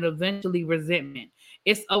 weaknesses, and eventually resentment.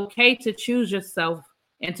 It's okay to choose yourself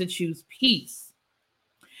and to choose peace.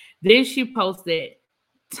 Then she posted,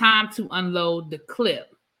 time to unload the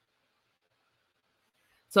clip.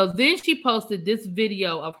 So then she posted this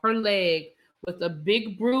video of her leg with a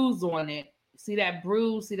big bruise on it. See that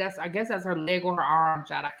bruise? I guess that's her leg or her arm,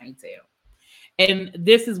 child. I can't tell. And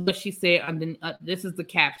this is what she said. This is the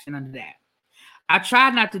caption under that. I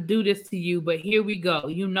tried not to do this to you, but here we go.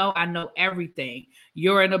 You know I know everything.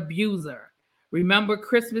 You're an abuser. Remember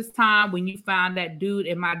Christmas time when you found that dude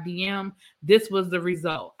in my DM? This was the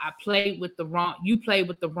result. You played with the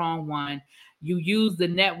wrong one. You used the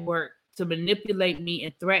network to manipulate me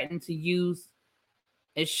and threaten to use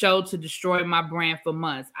a show to destroy my brand for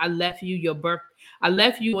months. I left you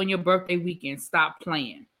on your birthday weekend. Stop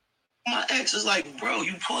playing. My ex is like, bro,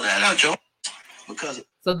 you pull that out, Joe. Because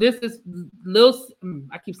so this is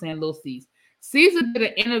I keep saying Lil C's. Caesar did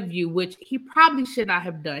an interview, which he probably should not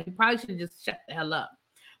have done. He probably should have just shut the hell up.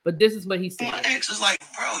 But this is what he said. My ex is like,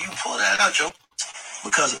 bro, you pull that out, Joe,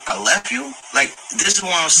 because I left you. Like, this is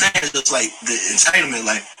what I'm saying. It's like the entitlement.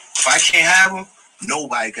 Like, if I can't have him,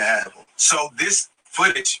 nobody can have him. So this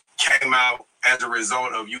footage came out as a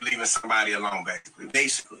result of you leaving somebody alone,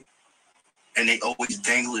 Basically. And they always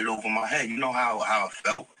dangle it over my head. You know how I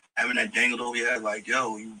felt having that dangled over your head, like,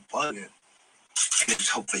 yo, you bugging. And it was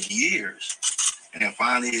hope for years. And then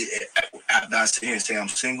finally, after I sit here and say I'm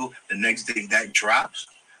single, the next day that drops.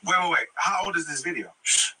 Wait. How old is this video?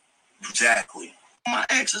 Exactly. My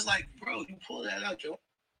ex is like, bro, you pull that out, Joe.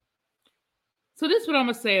 So this is what I'm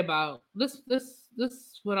gonna say about this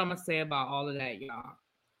is what I'm gonna say about all of that, y'all.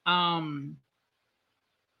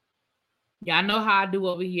 Yeah, I know how I do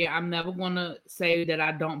over here. I'm never gonna say that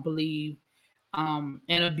I don't believe an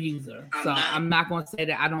abuser. So I'm not gonna say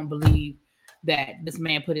that I don't believe that this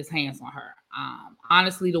man put his hands on her.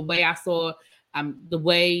 Honestly, the way I saw, I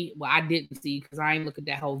didn't see because I ain't look at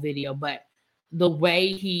that whole video, but the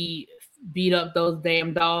way he beat up those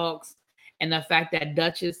damn dogs and the fact that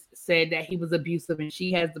Duchess said that he was abusive and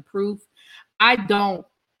she has the proof, I don't.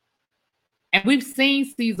 And we've seen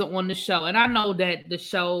Caesar on the show, and I know that the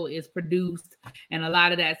show is produced and a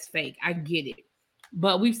lot of that's fake. I get it.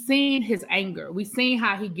 But we've seen his anger. We've seen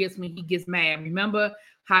how he gets when he gets mad. Remember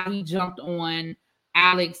how he jumped on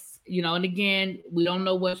Alex, and again, we don't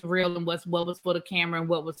know what's real and what was for the camera and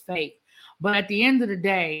what was fake. But at the end of the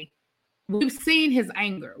day, we've seen his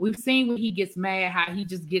anger. We've seen when he gets mad, how he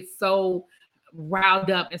just gets so riled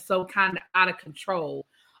up and so kind of out of control.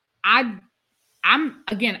 I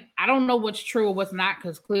don't know what's true or what's not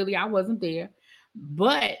because clearly I wasn't there.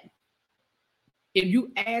 But if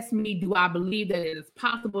you ask me, do I believe that it is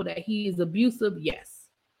possible that he is abusive? Yes.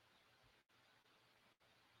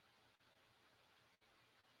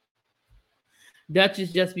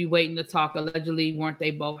 Duchess just be waiting to talk. Allegedly, weren't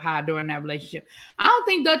they both high during that relationship? I don't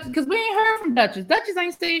think Duchess, because we ain't heard from Duchess. Duchess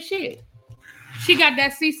ain't saying shit. She got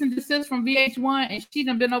that cease and desist from VH1, and she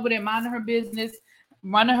done been over there minding her business,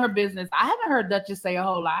 running her business. I haven't heard Duchess say a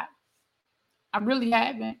whole lot. I really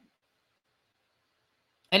haven't.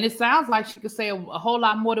 And it sounds like she could say a whole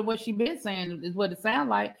lot more than what she been saying, is what it sounds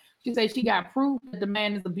like. She said she got proof that the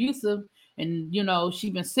man is abusive, and, she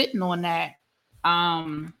been sitting on that.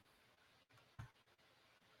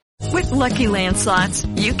 With Lucky Land Slots,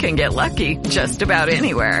 you can get lucky just about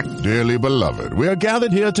anywhere. Dearly beloved, we are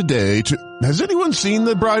gathered here today to... Has anyone seen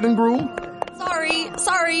the bride and groom?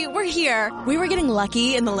 Sorry, we're here. We were getting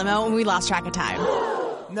lucky in the limo and we lost track of time.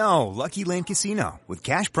 No, Lucky Land Casino, with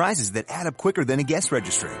cash prizes that add up quicker than a guest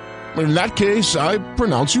registry. In that case, I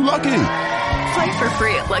pronounce you lucky. Play for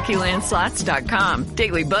free at LuckyLandSlots.com.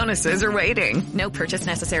 Daily bonuses are waiting. No purchase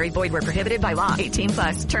necessary. Void where prohibited by law.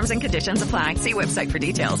 18+. Terms and conditions apply. See website for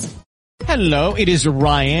details. Hello, it is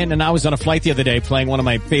Ryan, and I was on a flight the other day playing one of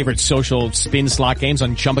my favorite social spin slot games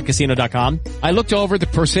on ChumbaCasino.com. I looked over at the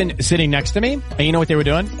person sitting next to me, and you know what they were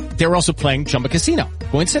doing? They were also playing Chumba Casino.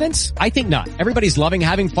 Coincidence? I think not. Everybody's loving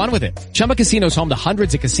having fun with it. Chumba Casino is home to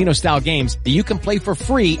hundreds of casino-style games that you can play for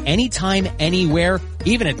free anytime, anywhere,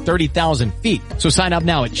 even at 30,000 feet. So sign up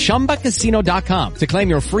now at ChumbaCasino.com to claim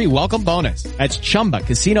your free welcome bonus. That's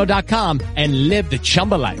ChumbaCasino.com and live the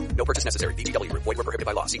Chumba life. No purchase necessary. VGW. Void where prohibited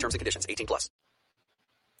by law. See terms and conditions. 18+.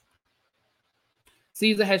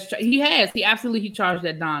 Caesar he absolutely charged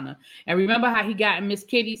that Donna. And remember how he got in Miss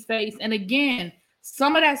Kitty's face? And again,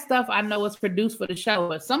 some of that stuff I know is produced for the show,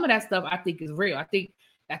 but some of that stuff I think is real. I think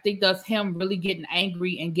that's him really getting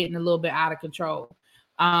angry and getting a little bit out of control.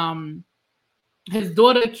 His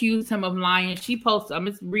daughter accused him of lying. She posted, I'm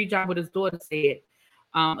just read y'all what his daughter said.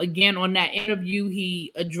 Again, on that interview,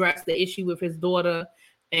 he addressed the issue with his daughter,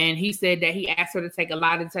 and he said that he asked her to take a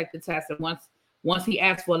lie detector test. And once he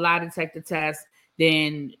asked for a lie detector test,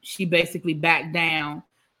 then she basically backed down.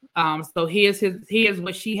 So here's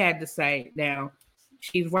what she had to say. Now,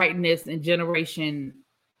 she's writing this in Generation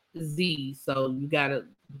Z, so you got to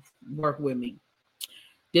work with me.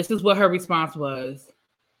 This is what her response was.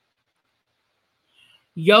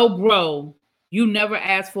 Yo, bro, you never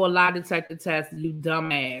asked for a lie detector test, you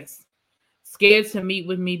dumbass. Scared to meet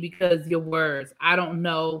with me because your words. I don't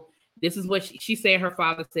know. This is what she said. Her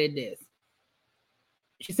father said this.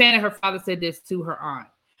 She's saying that her father said this to her aunt.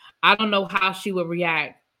 I don't know how she would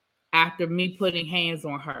react after me putting hands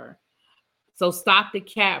on her. So stop the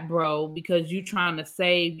cat, bro, because you trying to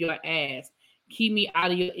save your ass. Keep me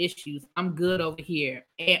out of your issues. I'm good over here.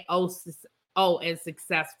 And and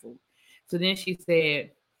successful. So then she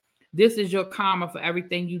said, this is your karma for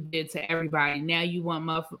everything you did to everybody. Now you want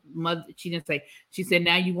mother. She didn't say. She said,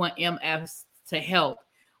 now you want MFs to help.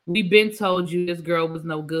 We've been told you this girl was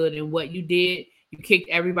no good, and what you did, you kicked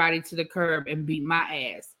everybody to the curb and beat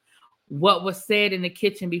my ass. What was said in the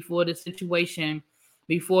kitchen before the situation,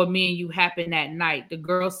 before me and you happened that night? The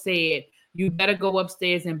girl said, you better go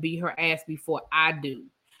upstairs and beat her ass before I do.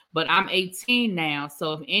 But I'm 18 now,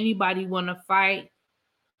 so if anybody want to fight,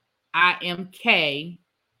 I am K.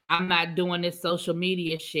 I'm not doing this social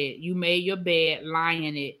media shit. You made your bed, lie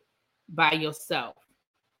in it by yourself.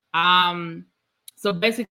 So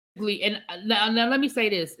basically, and now let me say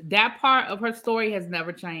this. That part of her story has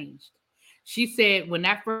never changed. She said when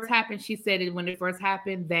that first happened, she said it when it first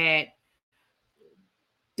happened that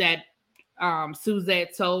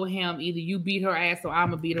Suzette told him either you beat her ass or I'm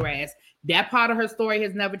gonna beat her ass. That part of her story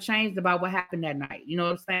has never changed about what happened that night. You know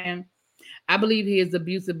what I'm saying? I believe he is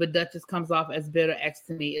abusive, but Duchess comes off as bitter. X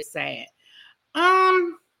to me is sad.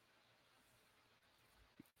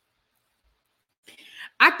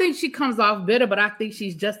 I think she comes off bitter, but I think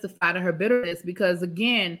she's justified in her bitterness because,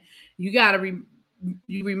 again, you got to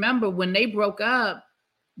you remember when they broke up,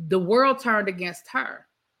 the world turned against her.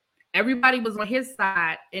 Everybody was on his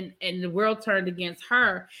side, and the world turned against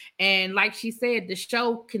her. And like she said, the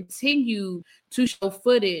show continued to show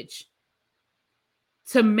footage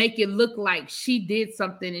to make it look like she did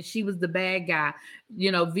something and she was the bad guy.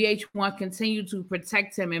 You know, VH1 continued to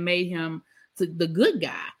protect him and made him the good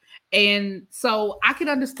guy. And so I could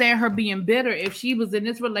understand her being bitter if she was in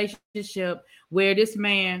this relationship where this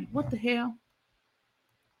man, what the hell?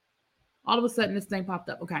 All of a sudden this thing popped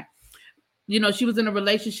up. Okay. You know, she was in a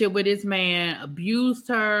relationship where this man abused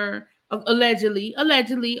her, allegedly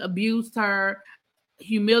abused her,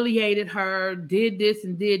 humiliated her, did this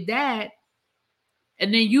and did that.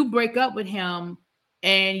 And then you break up with him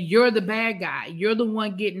and you're the bad guy. You're the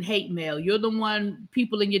one getting hate mail. You're the one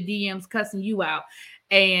people in your DMs cussing you out.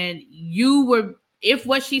 And you were, if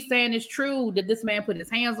what she's saying is true, that this man put his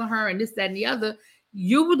hands on her and this, that, and the other,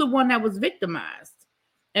 you were the one that was victimized.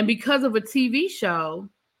 And because of a TV show,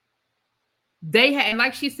 they had, and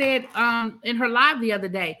like she said in her live the other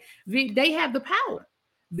day, they had the power.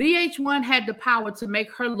 VH1 had the power to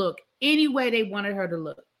make her look any way they wanted her to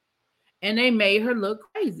look. And they made her look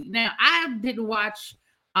crazy. Now, I didn't watch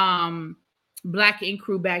Black Ink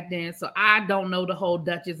Crew back then, so I don't know the whole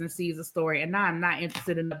Duchess and Caesar story, and now I'm not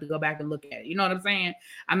interested enough to go back and look at it. You know what I'm saying?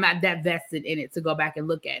 I'm not that vested in it to go back and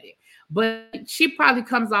look at it. But she probably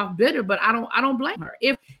comes off bitter, but I don't blame her.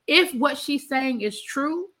 If what she's saying is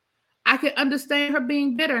true, I can understand her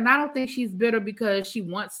being bitter, and I don't think she's bitter because she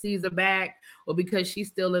wants Caesar back or because she's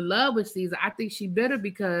still in love with Caesar. I think she's bitter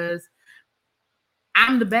because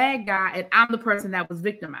I'm the bad guy and I'm the person that was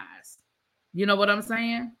victimized. You know what I'm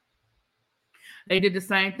saying? They did the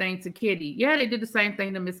same thing to Kitty. Yeah, they did the same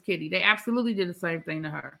thing to Miss Kitty. They absolutely did the same thing to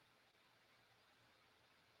her.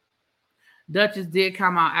 Duchess did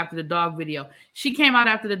come out after the dog video. She came out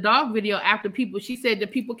after the dog video after people, she said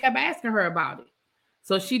that people kept asking her about it.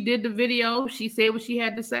 So she did the video. She said what she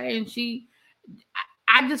had to say. And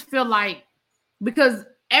I just feel like, because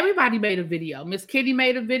everybody made a video. Miss Kitty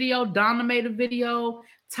made a video. Donna made a video.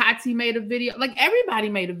 Tati made a video. Like, everybody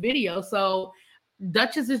made a video. So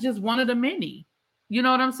Duchess is just one of the many. You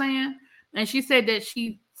know what I'm saying? And she said that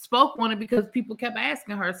she spoke on it because people kept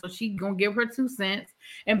asking her. So she gonna give her 2 cents.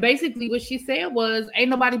 And basically what she said was, ain't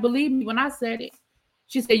nobody believed me when I said it.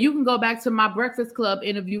 She said, you can go back to my Breakfast Club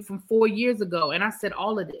interview from 4 years ago. And I said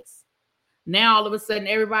all of this. Now all of a sudden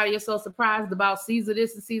everybody is so surprised about Caesar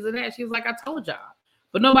this and Caesar that. She was like, I told y'all.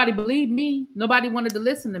 But nobody believed me. Nobody wanted to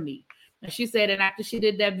listen to me. And she said, and after she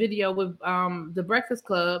did that video with the Breakfast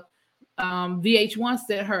Club, VH1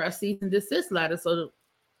 sent her a cease and desist letter. So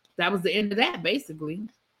that was the end of that, basically.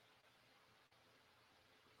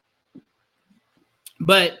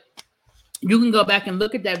 But you can go back and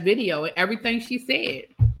look at that video and everything she said.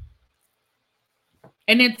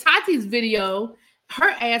 And then Tati's video, her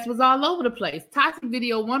ass was all over the place. Tati's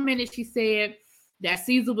video, 1 minute she said that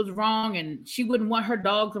Caesar was wrong and she wouldn't want her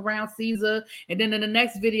dogs around Caesar. And then in the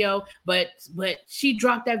next video, but she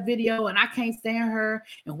dropped that video and I can't stand her.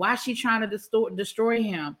 And why is she trying to destroy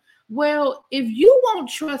him? Well, if you won't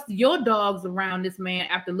trust your dogs around this man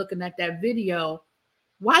after looking at that video,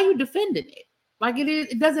 why are you defending it? Like,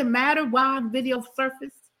 it doesn't matter why the video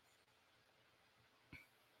surfaced.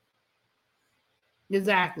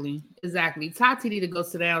 Exactly. Tati need to go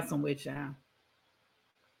sit down somewhere, child.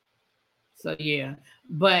 So yeah,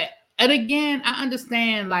 and again, I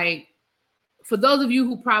understand, like, for those of you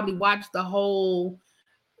who probably watched the whole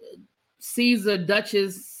Caesar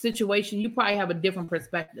Duchess situation, you probably have a different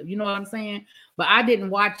perspective. You know what I'm saying? But I didn't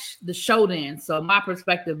watch the show then, so my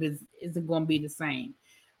perspective isn't going to be the same.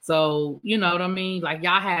 So you know what I mean? Like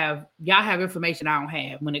y'all have information I don't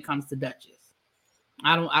have when it comes to Duchess.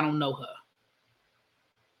 I don't know her.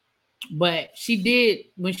 But she did,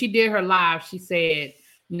 when she did her live, she said,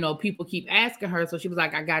 you know, people keep asking her. So she was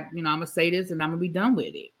like, I'm gonna say this and I'm gonna be done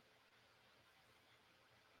with it.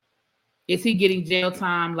 Is he getting jail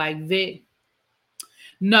time like Vic?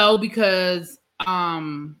 No, because well,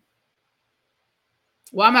 I'm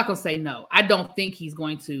not gonna say no. I don't think he's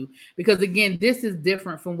going to, because again, this is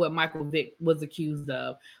different from what Michael Vick was accused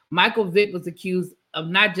of. Michael Vick was accused of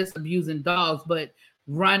not just abusing dogs, but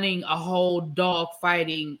running a whole dog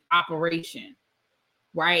fighting operation.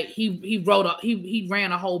 Right? He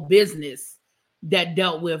ran a whole business that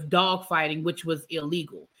dealt with dog fighting, which was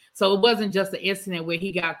illegal. So it wasn't just an incident where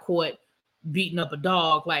he got caught beating up a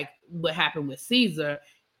dog like what happened with Caesar.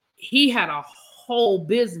 He had a whole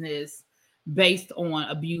business based on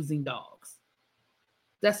abusing dogs.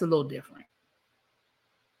 That's a little different.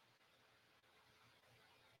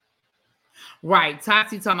 Right.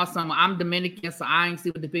 Tati talking about something. I'm Dominican, so I ain't see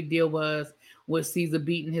what the big deal was with Caesar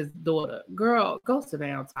beating his daughter. Girl, go sit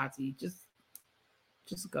down, Tati. Just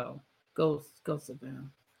go. Go sit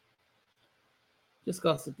down. Just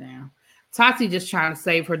go sit down. Tati just trying to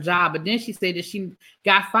save her job, but then she said that she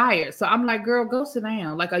got fired. So I'm like, girl, go sit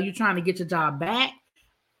down. Like, are you trying to get your job back?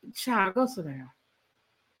 Child, go sit down.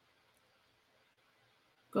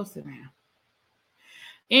 Go sit down.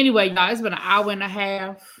 Anyway, y'all, it's been an hour and a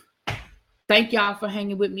half. Thank y'all for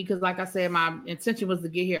hanging with me because, like I said, my intention was to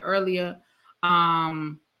get here earlier.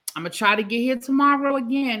 I'm going to try to get here tomorrow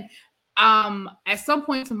again. At some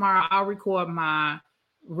point tomorrow, I'll record my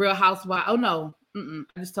Real Housewives. Oh, no.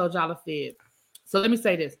 I just told y'all a fib. So let me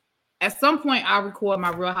say this. At some point, I'll record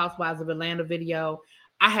my Real Housewives of Atlanta video.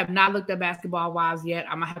 I have not looked at Basketball Wives yet.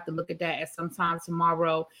 I'm going to have to look at that at some time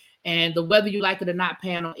tomorrow. And the Whether You Like It or Not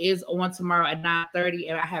panel is on tomorrow at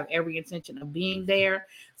 9:30, and I have every intention of being there.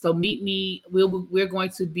 So meet me. We're going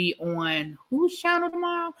to be on whose channel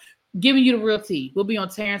tomorrow? Giving You the Real Tea. We'll be on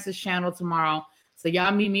Terrence's channel tomorrow. So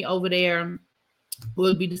y'all meet me over there.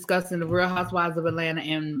 We'll be discussing the Real Housewives of Atlanta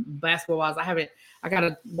and Basketball Wives. I got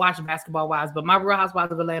to watch Basketball Wives, but my Real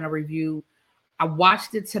Housewives of Atlanta review, I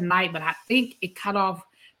watched it tonight, but I think it cut off.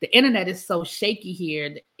 The internet is so shaky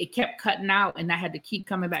here. It kept cutting out, and I had to keep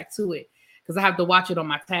coming back to it because I have to watch it on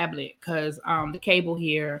my tablet because the cable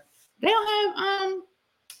here, they don't have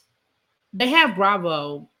they have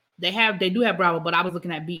Bravo. They do have Bravo, but I was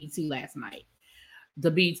looking at BET last night, the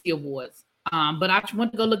BET Awards. But I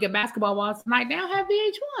went to go look at Basketball Wives tonight. They don't have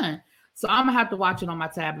VH1. So I'm going to have to watch it on my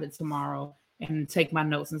tablet tomorrow and take my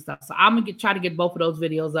notes and stuff. So I'm going to try to get both of those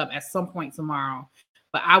videos up at some point tomorrow.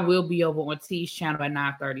 But I will be over on T's channel at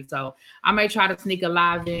 9:30. So I may try to sneak a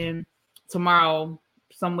live in tomorrow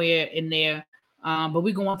somewhere in there. But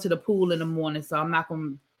we're going to the pool in the morning. So I'm not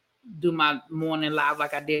going to do my morning live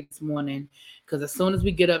like I did this morning. Because as soon as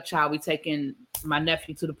we get up, child, we taking my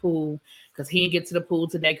nephew to the pool. Because he didn't get to the pool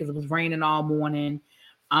today because it was raining all morning.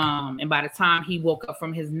 And by the time he woke up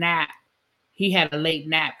from his nap, he had a late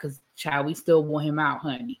nap because, child, we still wore him out,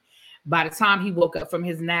 honey. By the time he woke up from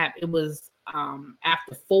his nap, it was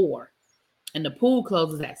after 4, and the pool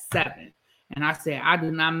closes at 7. And I said,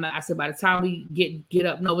 I said, by the time we get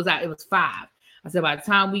up, no, it was 5. I said, by the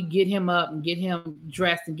time we get him up and get him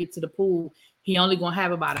dressed and get to the pool, he only gonna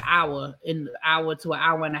have about an hour to an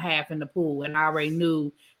hour and a half in the pool. And I already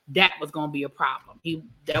knew that was gonna be a problem.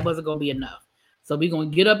 That wasn't gonna be enough. So we're gonna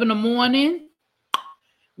get up in the morning.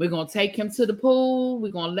 We're gonna take him to the pool.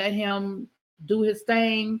 We're gonna let him do his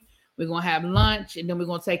thing. We're going to have lunch, and then we're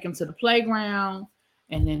going to take him to the playground,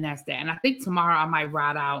 and then that's that. And I think tomorrow I might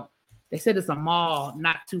ride out. They said it's a mall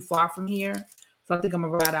not too far from here, so I think I'm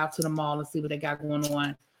going to ride out to the mall and see what they got going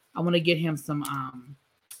on. I want to get him some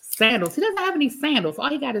sandals. He doesn't have any sandals. All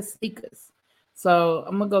he got is sneakers. So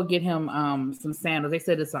I'm going to go get him some sandals. They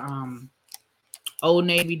said it's Old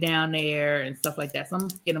Navy down there and stuff like that. So I'm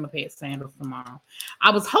going to get him a pair of sandals tomorrow. I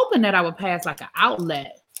was hoping that I would pass like an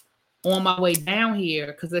outlet on my way down here,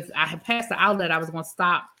 because if I had passed the outlet, I was going to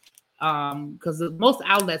stop because most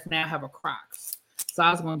outlets now have a Crocs. So I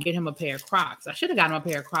was going to get him a pair of Crocs. I should have gotten him a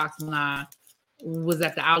pair of Crocs when I was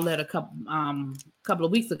at the outlet a couple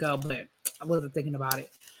of weeks ago, but I wasn't thinking about it.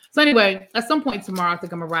 So anyway, at some point tomorrow, I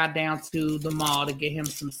think I'm going to ride down to the mall to get him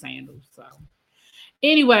some sandals. So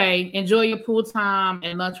anyway, enjoy your pool time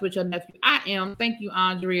and lunch with your nephew. I am. Thank you,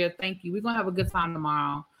 Andrea. Thank you. We're going to have a good time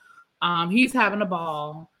tomorrow. He's having a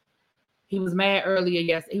ball. He was mad earlier.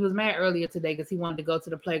 Yes, he was mad earlier today because he wanted to go to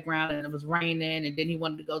the playground and it was raining, and then he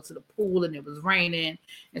wanted to go to the pool and it was raining,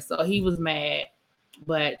 and so he was mad.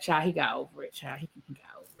 But child, he got over it. Child, he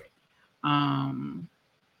got over it.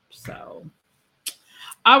 So,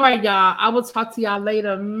 All right, y'all. I will talk to y'all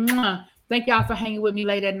later. Mwah. Thank y'all for hanging with me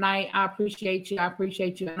late at night. I appreciate you.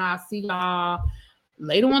 And I'll see y'all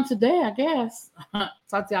later on today, I guess.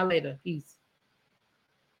 Talk to y'all later. Peace.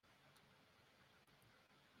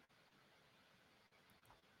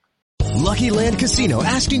 Lucky Land Casino,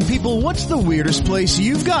 asking people, what's the weirdest place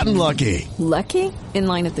you've gotten lucky? Lucky? In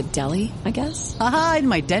line at the deli, I guess? Aha, in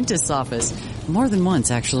my dentist's office. More than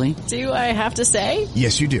once, actually. Do I have to say?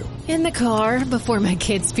 Yes, you do. In the car before my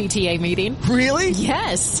kids' PTA meeting. Really?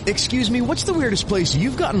 Yes. Excuse me, what's the weirdest place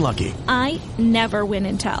you've gotten lucky? I never win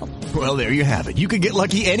and tell. Well, there you have it. You can get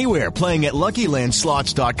lucky anywhere, playing at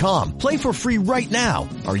LuckyLandSlots.com. Play for free right now.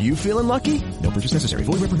 Are you feeling lucky? No purchase necessary.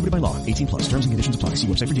 Void where prohibited by law. 18+. Terms and conditions apply. See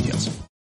website for details.